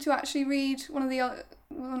always wanted to actually read one of the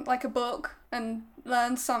like a book and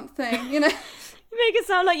learn something, you know. You make it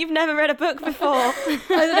sound like you've never read a book before. I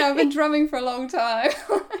don't know. I've been drumming for a long time.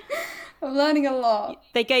 I'm learning a lot.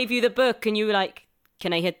 They gave you the book, and you were like,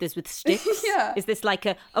 "Can I hit this with sticks? Yeah. Is this like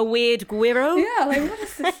a weird guiro?" Yeah, like what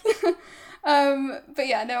is this? But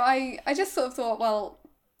yeah, no, I just sort of thought, well,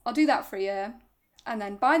 I'll do that for a year, and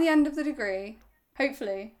then by the end of the degree,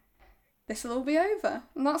 hopefully, this will all be over,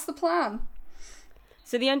 and that's the plan.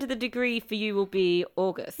 So the end of the degree for you will be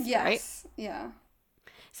August, right? Yes, yeah.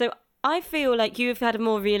 So I feel like you've had a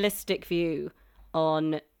more realistic view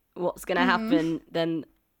on what's going to happen than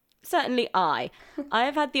certainly I. I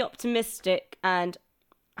have had the optimistic and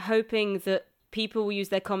hoping that people will use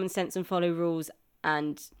their common sense and follow rules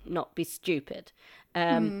and not be stupid.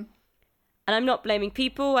 And I'm not blaming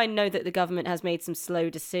people. I know that the government has made some slow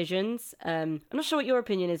decisions. I'm not sure what your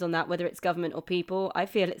opinion is on that, whether it's government or people. I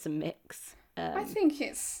feel it's a mix. I think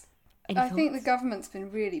Any I think the thoughts? government's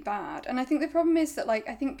been really bad, and I think the problem is that, like,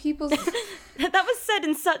 I think people's That was said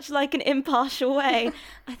in such like an impartial way.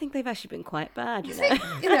 I think they've actually been quite bad, you know.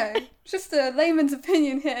 you know, just a layman's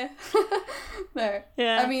opinion here. No,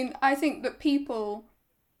 Yeah. I mean, I think that people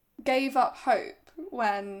gave up hope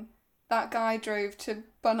when that guy drove to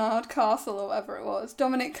Barnard Castle or whatever it was,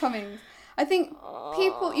 Dominic Cummings. I think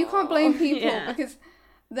people, you can't blame people yeah. because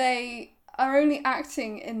they are only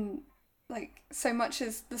acting in like so much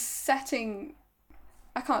as the setting.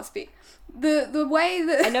 I can't speak. The way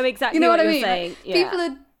that I know exactly you know what I you're mean? saying. Like, Yeah. people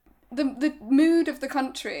are the mood of the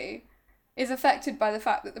country is affected by the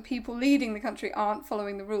fact that the people leading the country aren't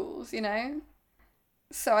following the rules, you know?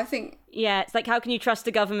 So I think Yeah, it's like, how can you trust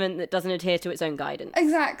a government that doesn't adhere to its own guidance?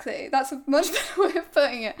 exactly. That's a much better way of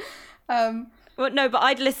putting it. Well, no, but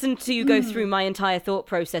I'd listened to you go through my entire thought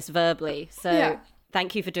process verbally, so Yeah.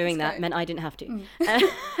 thank you for doing That's that. great. Meant I didn't have to.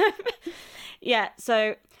 Yeah,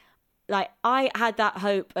 so like I had that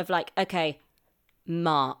hope of like, okay,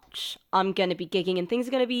 March, I'm going to be gigging and things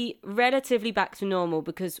are going to be relatively back to normal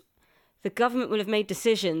because the government will have made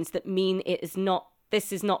decisions that mean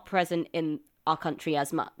this is not present in our country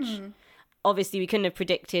as much. Obviously, we couldn't have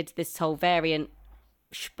predicted this whole variant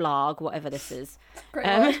Splag, whatever this is. Great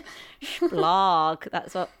word. Splag,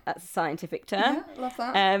 that's a scientific term. Yeah, love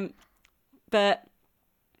that. But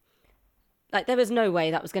like there was no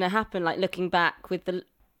way that was going to happen. Like looking back with the,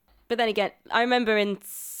 but then again, I remember in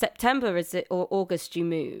September, is it, or August? You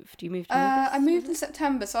moved. You moved. In August? I moved in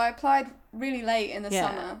September, so I applied really late in the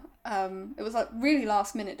Yeah. summer. It was like really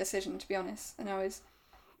last minute decision, to be honest, and it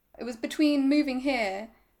was between moving here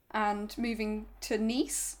and moving to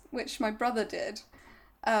Nice, which my brother did.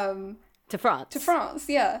 To France. To France,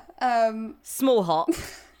 yeah. Small hop.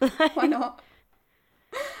 Why not?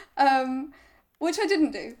 Which I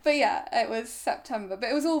didn't do. But yeah, it was September. But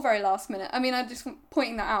it was all very last minute. I mean, I'm just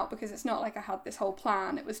pointing that out because it's not like I had this whole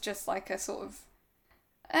plan. It was just like a sort of,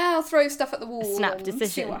 I'll throw stuff at the wall snap and decision.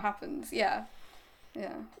 see what happens. Yeah.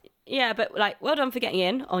 Yeah. Yeah, but like, well done for getting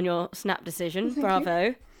in on your snap decision.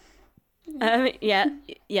 Bravo.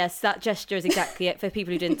 Yes, that gesture is exactly it. For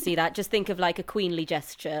people who didn't see that, just think of like a queenly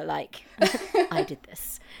gesture, like I did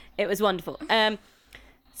this. It was wonderful.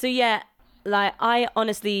 So yeah, like I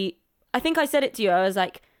think I said it to you. I was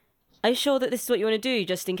like, "Are you sure that this is what you want to do,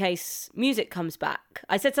 just in case music comes back?"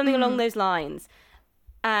 I said something along those lines,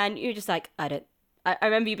 and you were just like, "I don't." I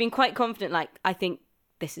remember you being quite confident, like, "I think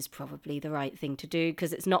this is probably the right thing to do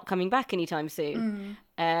because it's not coming back anytime soon."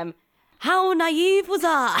 How naive was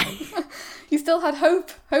I? You still had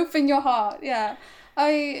hope in your heart. Yeah.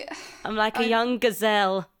 I'm like a young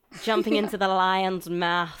gazelle jumping into the lion's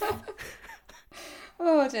mouth.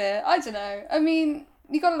 Oh dear. I don't know. I mean,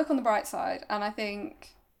 you got to look on the bright side, and I think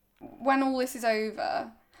when all this is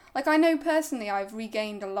over, like I know personally I've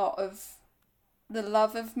regained a lot of the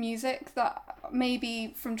love of music that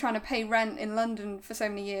maybe from trying to pay rent in London for so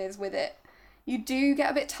many years with it, you do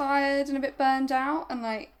get a bit tired and a bit burned out, and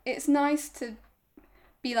like it's nice to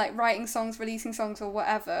be like writing songs, releasing songs or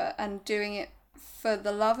whatever and doing it for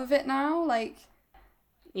the love of it now, like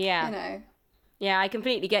Yeah. you know. Yeah, I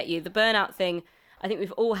completely get you. The burnout thing, I think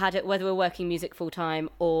we've all had it, whether we're working music full time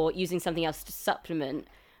or using something else to supplement.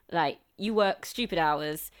 Like, you work stupid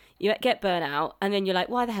hours, you get burnout, and then you're like,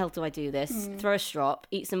 why the hell do I do this? Throw a strop,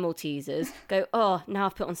 eat some Maltesers, go, oh, now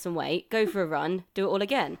I've put on some weight, go for a run, do it all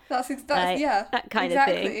again. That's yeah, that kind of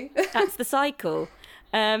thing. That's the cycle.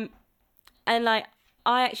 And like,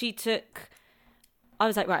 I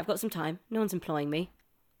was like, right, I've got some time. No one's employing me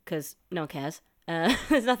because no one cares.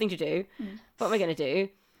 There's nothing to do. What am I going to do?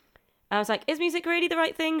 I was like, is music really the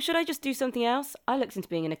right thing? Should I just do something else? I looked into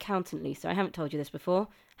being an accountant, Lisa. I haven't told you this before.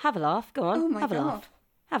 Have a laugh. Go on. Oh my have a God. laugh.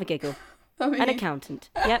 Have a giggle. I mean, An accountant.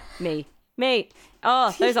 Yep, me.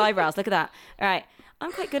 Oh, those eyebrows. Look at that. All right.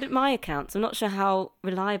 I'm quite good at my accounts. I'm not sure how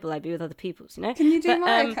reliable I'd be with other people's, you know? can you do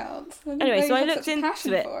my accounts? I didn't Anyway, know so you I had looked such a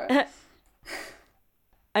passion into for it.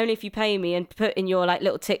 Only if you pay me and put in your like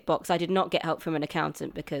little tick box, I did not get help from an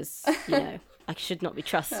accountant because, you know, I should not be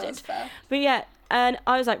trusted. That's fair. But yeah, and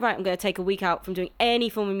I was like, right, I'm going to take a week out from doing any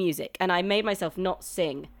form of music. And I made myself not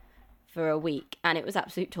sing for a week. And it was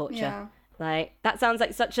absolute torture. Yeah. Like, that sounds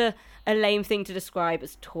like such a lame thing to describe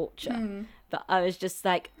as torture. But I was just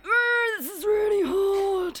like, this is really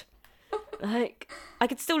hard. Like, I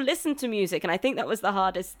could still listen to music. And I think that was the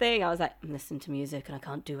hardest thing. I was like, I'm listening to music and I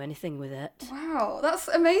can't do anything with it. Wow, that's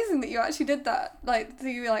amazing that you actually did that. Like, so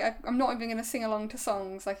you were like, I'm not even going to sing along to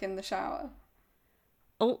songs like in the shower.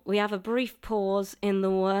 Oh, we have a brief pause in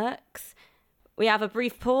the works. We have a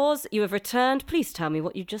brief pause. You have returned. Please tell me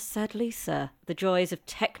what you just said, Lisa. The joys of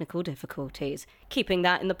technical difficulties. Keeping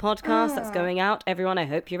that in the podcast that's going out. Everyone, I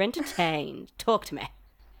hope you're entertained. Talk to me.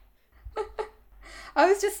 I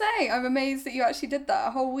was just saying, I'm amazed that you actually did that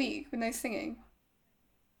a whole week with no singing.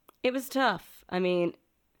 It was tough. I mean,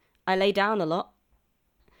 I lay down a lot.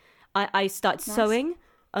 I started sewing.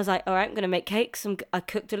 I was like, all right, I'm going to make cakes. I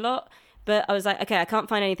cooked a lot. But I was like, okay, I can't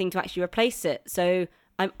find anything to actually replace it. So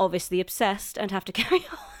I'm obviously obsessed and have to carry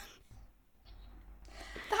on.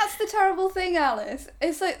 That's the terrible thing, Alice.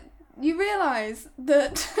 It's like, you realise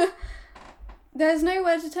that there's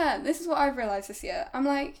nowhere to turn. This is what I've realised this year. I'm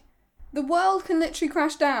like, the world can literally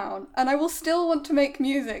crash down and I will still want to make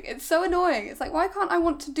music. It's so annoying. It's like, why can't I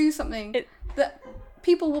want to do something that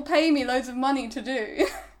people will pay me loads of money to do?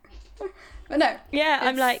 But no. Yeah,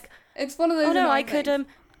 I'm like, it's one of those. oh no, I things. could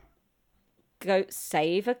go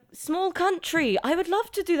save a small country. I would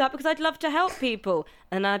love to do that because I'd love to help people.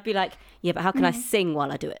 And I'd be like, yeah, but how can I sing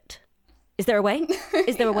while I do it? Is there a way?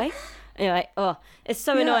 Is there a way? And you're like, oh, it's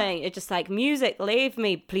so annoying. It's just like, music, leave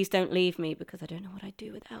me. Please don't leave me because I don't know what I'd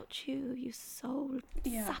do without you, you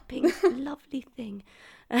soul-sapping, lovely thing.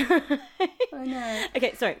 I know.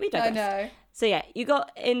 Okay, sorry, we digress. I know. So yeah, you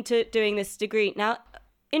got into doing this degree. Now,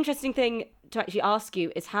 interesting thing to actually ask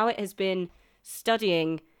you is how it has been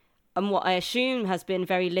studying and what I assume has been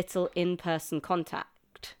very little in-person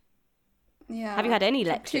contact. Yeah. Have you had any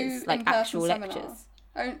So lectures, 2 like in-person actual seminars.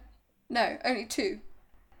 lectures? No, only 2.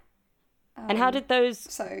 And how did those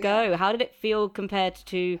so, go? yeah. How did it feel compared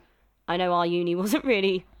to, I know our uni wasn't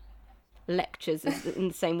really lectures in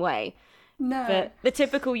the same way, No. but the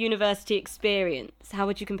typical university experience, how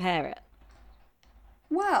would you compare it?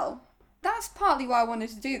 Well, that's partly why I wanted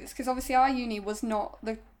to do this, because obviously our uni was not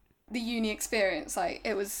the uni experience. Like,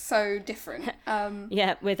 it was so different.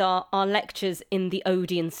 Yeah, with our lectures in the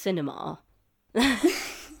Odeon cinema.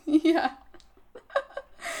 Yeah.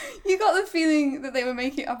 You got the feeling that they were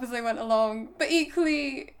making it up as they went along, but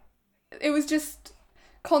equally, it was just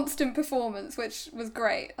constant performance, which was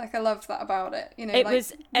great. Like, I loved that about it. You know, It like,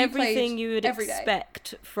 was everything you would every day.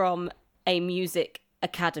 expect from a music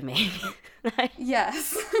academy. Like,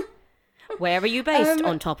 Yes. where are you based?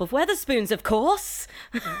 On top of Weatherspoons, of course.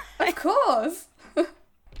 Of course.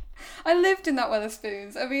 I lived in that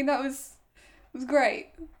Weatherspoons. I mean, it was great.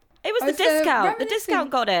 It was I the was, discount. The reminiscing- discount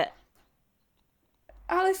got it.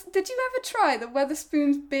 Alice, did you ever try the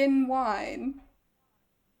Weatherspoons bin wine?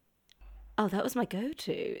 Oh, that was my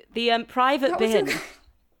go-to. The private That was bin.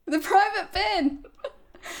 the private bin.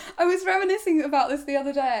 I was reminiscing about this the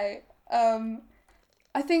other day.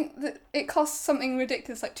 I think that it costs something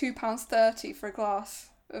ridiculous, like £2.30 for a glass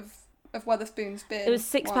of Weatherspoons bin. It was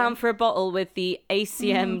 £6 wine. for a bottle with the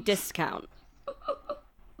ACM discount.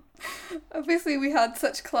 Obviously, we had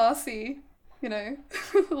such classy,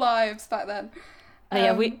 lives back then. Oh,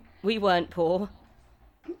 yeah, we weren't poor.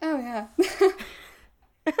 Oh, yeah.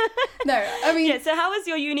 No, I mean... Yeah, so how has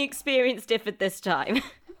your uni experience differed this time?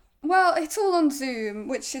 Well, it's all on Zoom,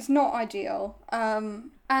 which is not ideal.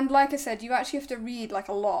 And like I said, you actually have to read, like,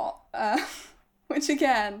 a lot. Which,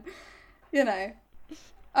 again, I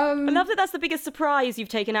love that that's the biggest surprise you've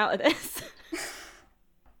taken out of this.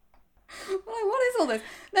 Well, what is all this?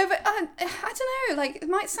 No, but I don't know, like, it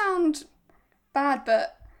might sound bad,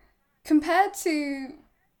 but compared to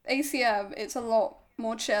ACM, it's a lot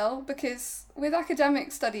more chill, because with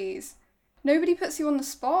academic studies, nobody puts you on the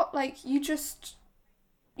spot. Like, you just,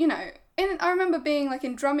 I remember being, like,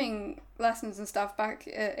 in drumming lessons and stuff back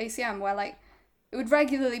at ACM, where, like, it would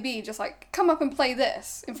regularly be just, like, come up and play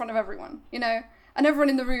this in front of everyone, and everyone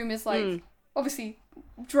in the room is, like, obviously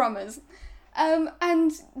drummers.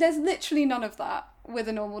 And there's literally none of that with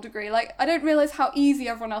a normal degree. Like, I don't realise how easy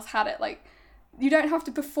everyone else had it. Like, you don't have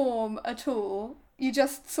to perform at all. You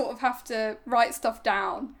just sort of have to write stuff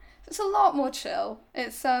down. It's a lot more chill.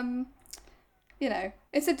 It's,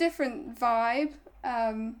 it's a different vibe.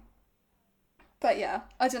 But yeah,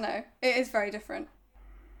 I don't know. It is very different.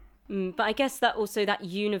 But I guess that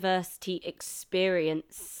university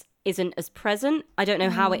experience isn't as present. I don't know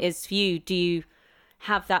how it is for you. Do you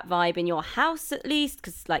have that vibe in your house at least?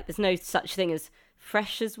 Because, like, there's no such thing as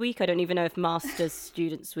Freshers' Week. I don't even know if master's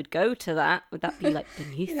students would go to that. Would that be, like,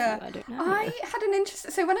 beneath you? I don't know. I had an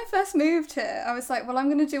interest... So when I first moved here, I was like, well, I'm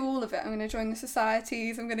going to do all of it. I'm going to join the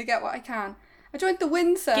societies. I'm going to get what I can. I joined the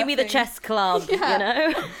windsurfing. Give me the chess club,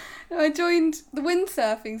 I joined the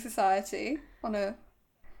windsurfing society on a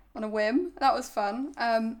whim. That was fun.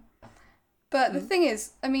 But the thing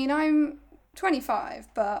is, I mean, I'm 25,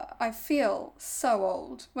 but I feel so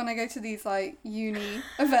old when I go to these, like, uni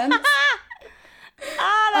events. That's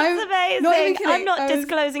I'm amazing. not even kidding. I'm not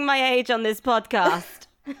disclosing my age on this podcast.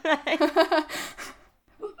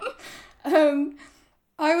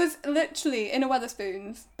 I was literally in a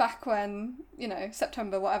Weatherspoons back when,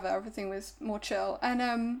 September, whatever, everything was more chill.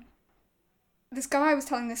 And this guy was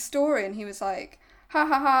telling this story and he was like, ha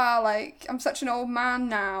ha ha, like, I'm such an old man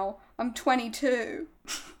now. I'm 22.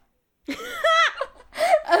 And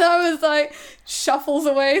I was like, shuffles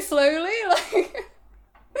away slowly, like...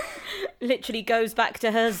 Literally goes back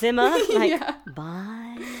to her Zimmer, like, Yeah.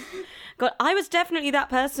 bye. God, I was definitely that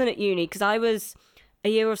person at uni, because I was a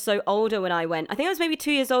year or so older when I went. I think I was maybe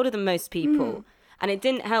 2 years older than most people. And it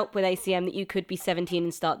didn't help with ACM that you could be 17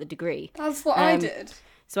 and start the degree. That's what I did.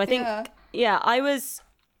 So I think, I was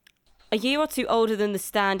a year or two older than the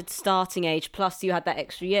standard starting age, plus you had that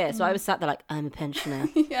extra year. So I was sat there like, I'm a pensioner.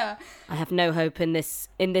 Yeah. I have no hope in this,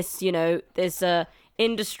 there's a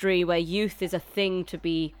industry where youth is a thing to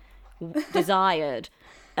be desired.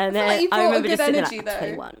 And I feel then like you I brought a remember good just sitting energy, like, though,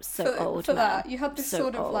 21, I'm so old, for man. that. You had this So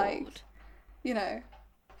sort of, old. like,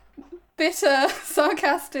 bitter,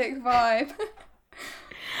 sarcastic vibe.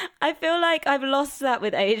 I feel like I've lost that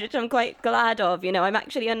with age, which I'm quite glad of. I'm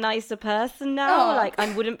actually a nicer person now. Oh. Like,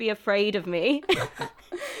 I wouldn't be afraid of me.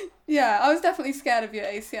 Yeah, I was definitely scared of you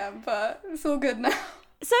at ACM, but it's all good now.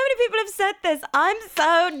 So many people have said this. I'm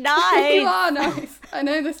so nice. You are nice. I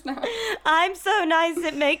know this now. I'm so nice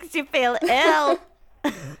it makes you feel ill.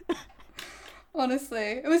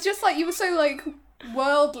 Honestly. It was just like, you were so, like,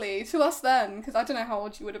 worldly to us then, because I don't know how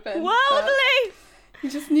old you would have been. Worldly! You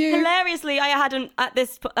just knew. Hilariously, I hadn't, at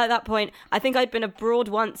that point, I think I'd been abroad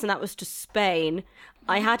once, and that was to Spain.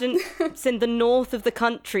 I hadn't seen the north of the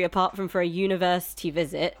country apart from for a university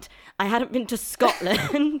visit. I hadn't been to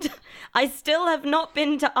Scotland. I still have not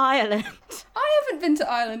been to Ireland. I haven't been to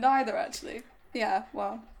Ireland either, actually. Yeah,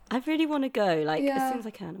 well. I really want to go. Like, as soon as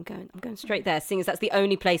I can, I'm going straight there, seeing as that's the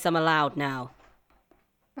only place I'm allowed now.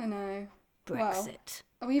 I know. Brexit.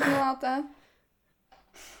 Well, are we even allowed there?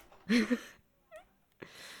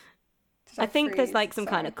 I think there's like some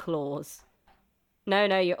kind of clause.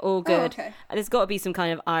 No, you're all good. Oh, okay. There's got to be some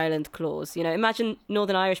kind of Ireland clause. You know, imagine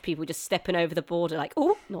Northern Irish people just stepping over the border like,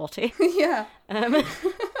 oh, naughty. Yeah. I'm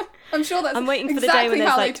sure that's I'm waiting for exactly the day when there's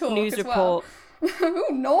how like they talk news as well. report.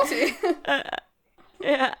 Ooh, naughty.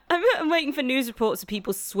 Yeah, I'm waiting for news reports of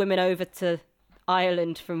people swimming over to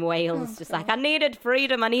Ireland from Wales, just like, I needed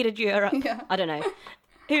freedom, I needed Europe. Yeah. I don't know.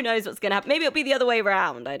 Who knows what's going to happen? Maybe it'll be the other way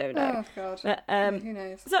around. I don't know. Oh, God. But, Who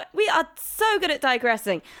knows? So we are so good at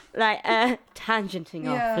digressing, like tangenting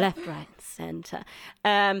off left, right, and centre.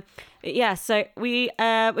 Yeah, so we're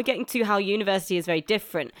getting to how university is very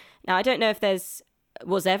different. Now, I don't know if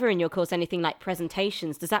was ever in your course anything like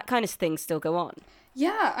presentations. Does that kind of thing still go on?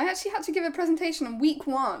 Yeah, I actually had to give a presentation on week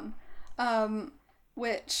 1,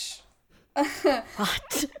 which...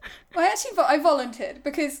 What? I volunteered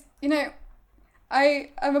because, you know,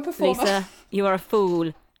 I'm a performer. Lisa, you are a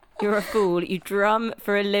fool. You're a fool. You drum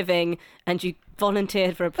for a living and you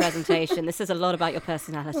volunteered for a presentation. This says a lot about your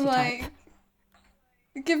personality type.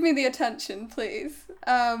 Give me the attention, please.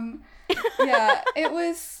 Yeah, it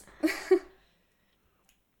was...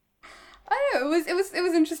 I don't know, it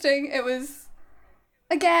was interesting. It was...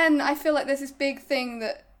 Again, I feel like there's this big thing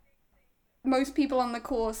that most people on the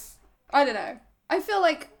course... I don't know. I feel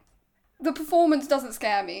like the performance doesn't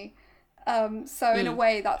scare me. So in a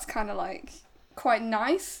way, that's kind of like quite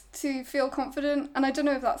nice to feel confident. And I don't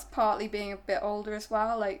know if that's partly being a bit older as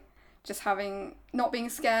well, like just not being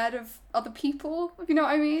scared of other people, if you know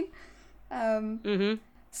what I mean.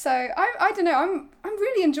 So I don't know. I'm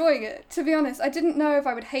really enjoying it, to be honest. I didn't know if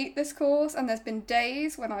I would hate this course, and there's been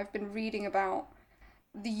days when I've been reading about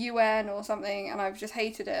the UN or something, and I've just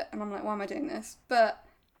hated it, and I'm like, why am I doing this? But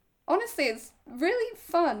honestly, it's really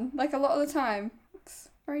fun. Like a lot of the time, it's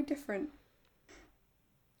very different.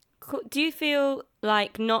 Do you feel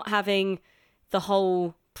like not having the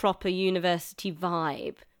whole proper university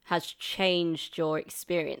vibe has changed your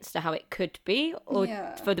experience to how it could be, or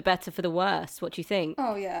for the better, for the worse? What do you think?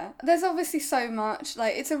 Oh yeah, there's obviously so much.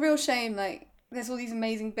 Like, it's a real shame. Like, there's all these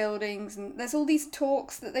amazing buildings, and there's all these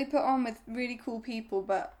talks that they put on with really cool people,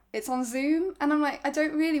 but it's on Zoom, and I'm like, I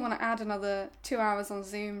don't really want to add another 2 hours on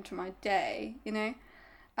Zoom to my day, you know?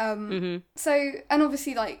 So, and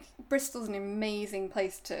obviously, like, Bristol's an amazing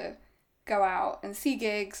place to go out and see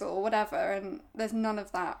gigs or whatever, and there's none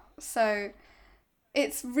of that. So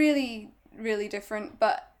it's really, really different.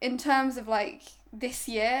 But in terms of, like, this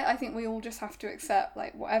year, I think we all just have to accept,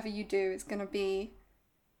 like, whatever you do is going to be,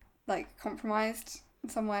 like, compromised in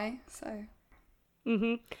some way, so...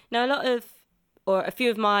 Now, a few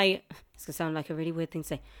of my... It's going to sound like a really weird thing to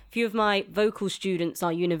say. A few of my vocal students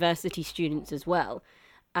are university students as well.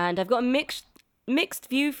 And I've got a mixed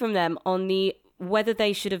view from them on whether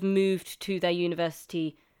they should have moved to their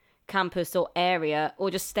university campus or area or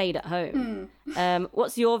just stayed at home.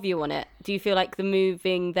 What's your view on it? Do you feel like the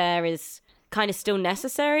moving there is kind of still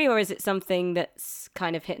necessary, or is it something that's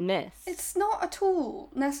kind of hit and miss? It's not at all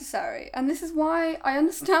necessary, and this is why I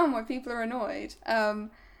understand why people are annoyed.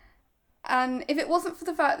 And if it wasn't for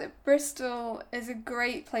the fact that Bristol is a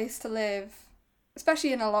great place to live,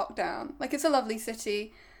 especially in a lockdown, like, it's a lovely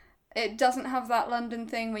city. It doesn't have that London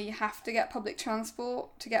thing where you have to get public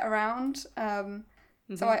transport to get around.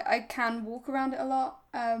 So I can walk around it a lot.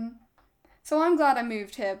 So I'm glad I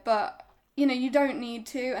moved here, but, you know, you don't need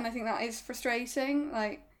to, and I think that is frustrating.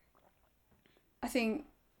 Like, I think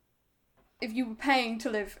if you were paying to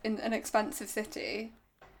live in an expensive city,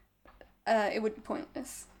 it would be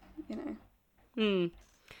pointless, you know.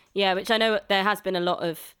 Yeah, which I know there has been a lot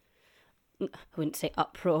of, I wouldn't say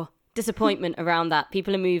uproar, disappointment around that.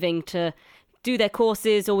 People are moving to do their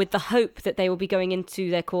courses or with the hope that they will be going into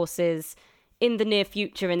their courses in the near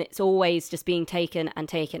future, and it's always just being taken and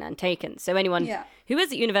taken and taken. So anyone who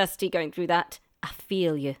is at university going through that, I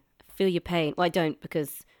feel you. I feel your pain. Well, I don't,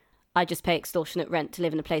 because I just pay extortionate rent to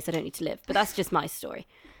live in a place I don't need to live. But that's just my story.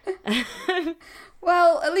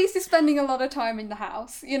 Well, at least you're spending a lot of time in the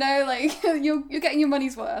house, you know, like you're getting your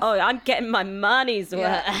money's worth. Oh, I'm getting my money's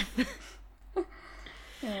Yeah. worth.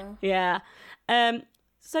 Yeah. Yeah.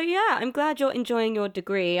 So yeah, I'm glad you're enjoying your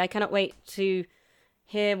degree. I cannot wait to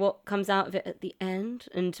hear what comes out of it at the end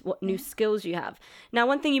and what new skills you have. Now,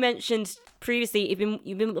 one thing you mentioned previously,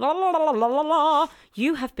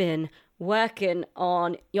 you have been working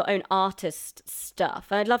on your own artist stuff.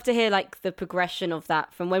 I'd love to hear like the progression of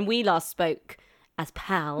that from when we last spoke as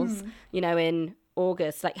pals, you know, in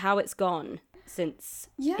August, like how it's gone since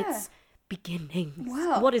its beginnings.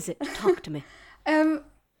 Wow. What is it? Talk to me.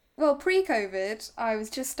 Well, pre-COVID, I was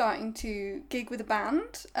just starting to gig with a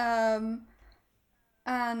band.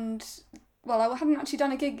 And, well, I hadn't actually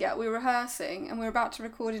done a gig yet. We were rehearsing and we were about to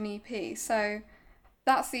record an EP. So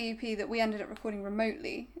that's the EP that we ended up recording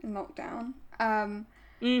remotely in lockdown. And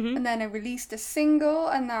then I released a single,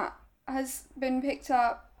 and that has been picked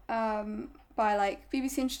up by like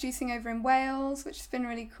BBC Introducing over in Wales, which has been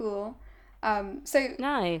really cool. So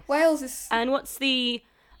Nice. Wales is... And what's the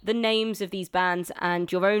names of these bands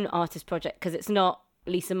and your own artist project? Because it's not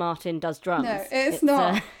Lisa Martin does drums. No, it's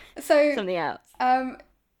not. So something else.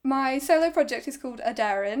 My solo project is called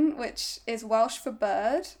Aderin, which is Welsh for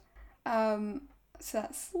bird. So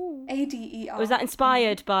that's Ader. Was that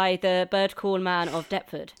inspired by the bird call man of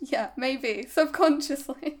Deptford? Yeah, maybe.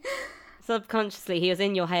 Subconsciously. Subconsciously, he was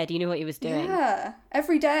in your head. You knew what he was doing. Yeah.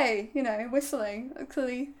 Every day, you know, whistling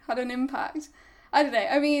actually had an impact. I don't know.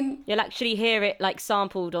 I mean... You'll actually hear it, like,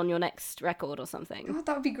 sampled on your next record or something. God,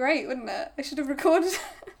 that would be great, wouldn't it? I should have recorded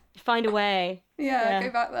Find a way. Yeah, go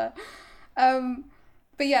back there.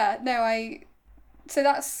 But yeah, no, so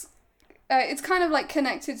that's... it's kind of, like,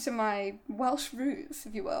 connected to my Welsh roots,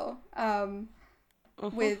 if you will.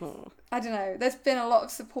 With... I don't know. There's been a lot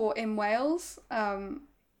of support in Wales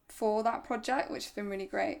for that project, which has been really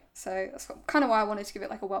great. So that's kind of why I wanted to give it,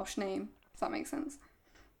 like, a Welsh name, if that makes sense.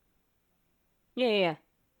 Yeah.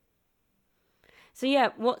 So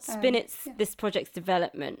yeah, what's been this project's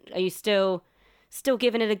development? Are you still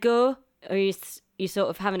giving it a go? Or are you sort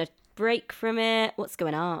of having a break from it? What's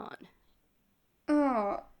going on?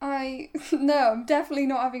 No, I'm definitely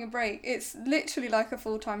not having a break. It's literally like a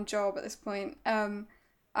full-time job at this point.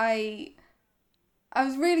 I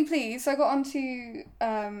was really pleased. So I got onto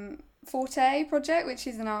Forte project, which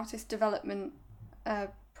is an artist development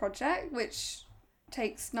project, which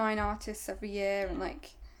takes 9 artists every year and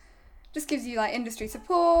like just gives you like industry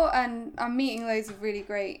support, and I'm meeting loads of really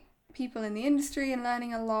great people in the industry and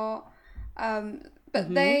learning a lot.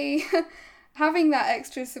 But they having that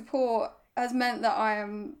extra support has meant that I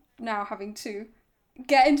am now having to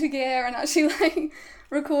get into gear and actually like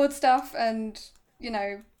record stuff and, you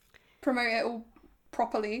know, promote it all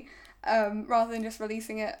properly, rather than just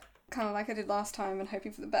releasing it kind of like I did last time and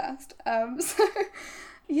hoping for the best. So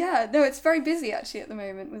yeah, no, it's very busy actually at the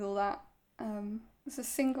moment with all that. There's a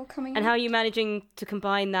single coming And out. how are you managing to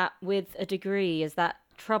combine that with a degree? Is that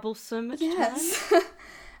troublesome at Yes.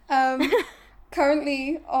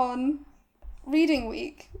 Currently on reading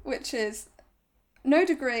week, which is no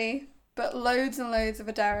degree, but loads and loads of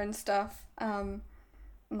Aderin stuff.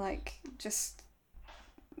 Like just,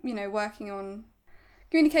 you know, working on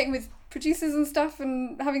communicating with producers and stuff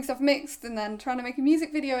and having stuff mixed, and then trying to make a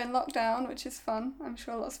music video in lockdown, which is fun. I'm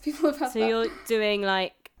sure lots of people have had So that. you're doing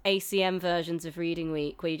like ACM versions of Reading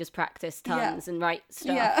Week where you just practice tons and write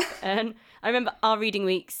stuff. Yeah. And I remember our reading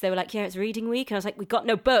weeks, they were like, yeah, it's Reading Week. And I was like, we got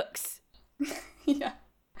no books. Yeah.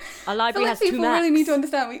 Our I feel library like has 2 people Macs. really need to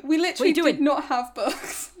understand. We literally doing? did not have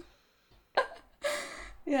books.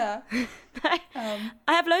 Yeah. I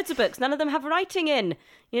have loads of books. None of them have writing in,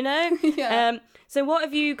 you know? Yeah. So what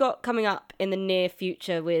have you got coming up in the near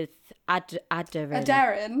future with Aderin?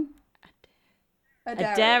 Aderin.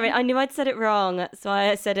 Aderin. I knew I'd said it wrong. That's why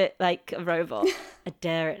I said it like a robot.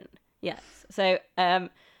 Aderin. Yes. So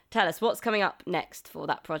tell us, what's coming up next for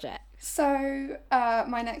that project? So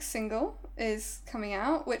my next single is coming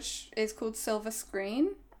out, which is called Silver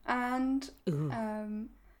Screen. And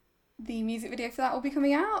the music video for that will be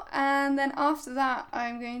coming out. And then after that,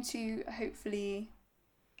 I'm going to hopefully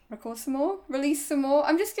record some more, release some more.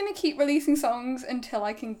 I'm just going to keep releasing songs until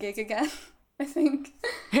I can gig again, I think.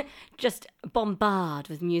 Just bombard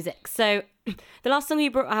with music. So the last song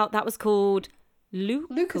you brought out, that was called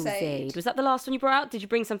Lucozade. Was that the last one you brought out? Did you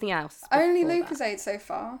bring something else? Only before that? Lucozade so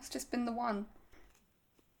far. It's just been the one.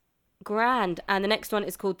 Grand. And the next one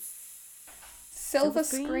is called Silver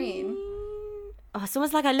Screen. Oh, it's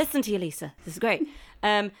almost like I listened to you, Lisa. This is great.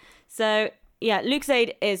 So yeah,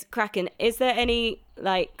 Lucozade is cracking. Is there any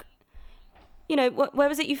like, you know, where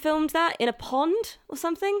was it you filmed that? In a pond or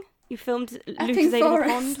something? You filmed Lucozade in the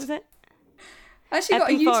pond, was it? I actually got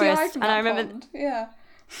a Epping UTI Forest, from and that I remember- pond. Yeah.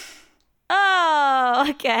 Oh,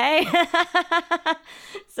 okay.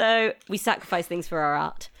 So we sacrifice things for our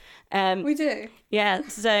art. We do. Yeah,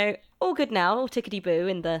 so all good now, all tickety-boo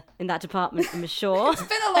in that department, I'm sure. It's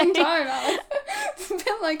been a long time, Alice. It's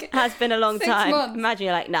been like It has been a long 6 time. months. Imagine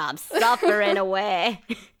you're like, nah, I'm suffering away.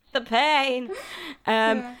 The pain.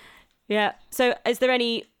 Yeah. So is there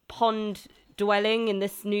any pond dwelling in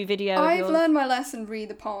this new video? I've learned my lesson, re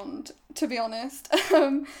the pond, to be honest.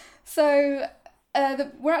 We're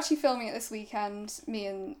actually filming it this weekend, me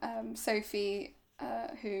and Sophie,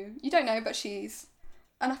 who you don't know, but she's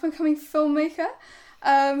an up-and-coming filmmaker,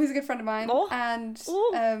 who's a good friend of mine. Oh. And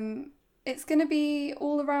it's going to be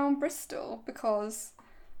all around Bristol, because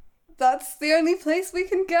that's the only place we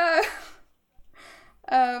can go.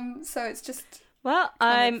 So it's just... Well,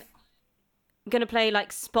 I'm going to play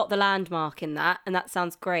like Spot the Landmark in that, and that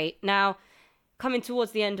sounds great. Now, coming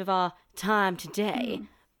towards the end of our time today,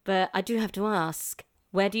 but I do have to ask,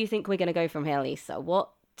 where do you think we're going to go from here, Lisa?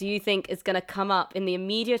 What do you think is going to come up in the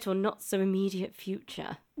immediate or not so immediate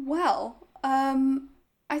future? Well,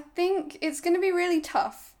 I think it's going to be really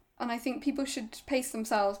tough, and I think people should pace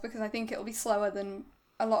themselves, because I think it'll be slower than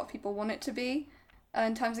a lot of people want it to be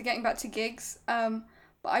in terms of getting back to gigs.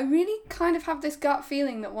 But I really kind of have this gut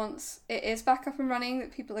feeling that once it is back up and running,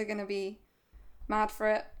 that people are going to be mad for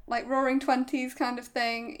it. Like Roaring Twenties kind of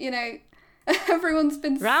thing, you know. Everyone's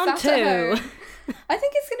been Round sat at two. home. I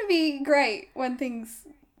think it's going to be great when things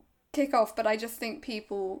kick off, but I just think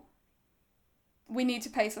we need to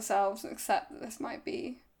pace ourselves and accept that this might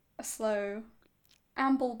be a slow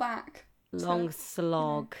amble back. Long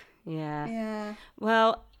slog. Yeah. Yeah.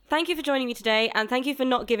 Well, thank you for joining me today, and thank you for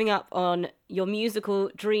not giving up on your musical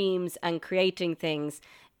dreams and creating things.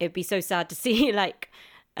 It'd be so sad to see like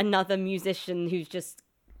another musician who's just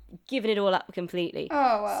given it all up completely.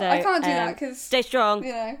 Oh, well, So, I can't do that because, stay strong.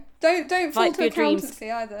 you know, don't fall Fight to for your dreams.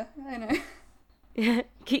 accountancy either. I know.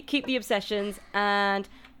 keep the obsessions, and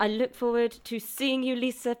I look forward to seeing you,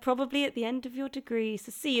 Lisa, probably at the end of your degree.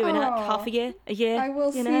 So see you in like half a year. I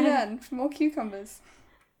will see you then for more cucumbers.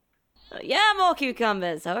 Yeah, more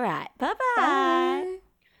cucumbers. All right. Bye-bye. Bye.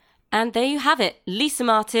 And there you have it. Lisa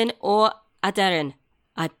Martin or Aderin.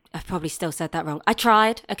 I've probably still said that wrong. I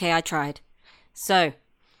tried. Okay, I tried. So,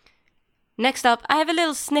 next up, I have a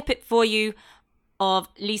little snippet for you of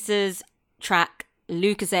Lisa's track,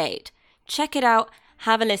 Lucozade. Check it out,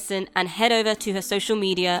 have a listen, and head over to her social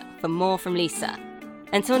media for more from Lisa.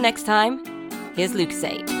 Until next time, here's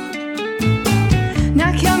Lucozade.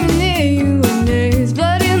 Not coming near you when there's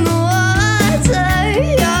blood in the water.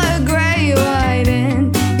 You're grey, white,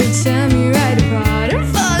 and you tear me right apart. I'm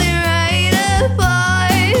falling right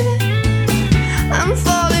apart. I'm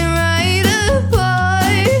falling right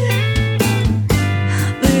apart.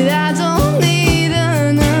 But I don't need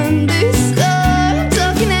an underscore. I'm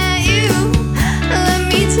talking at you. Let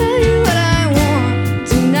me tell you what I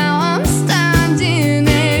want. And now I'm standing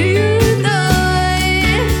at your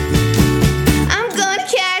door. I'm gonna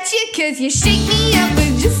catch you 'cause you shake me up.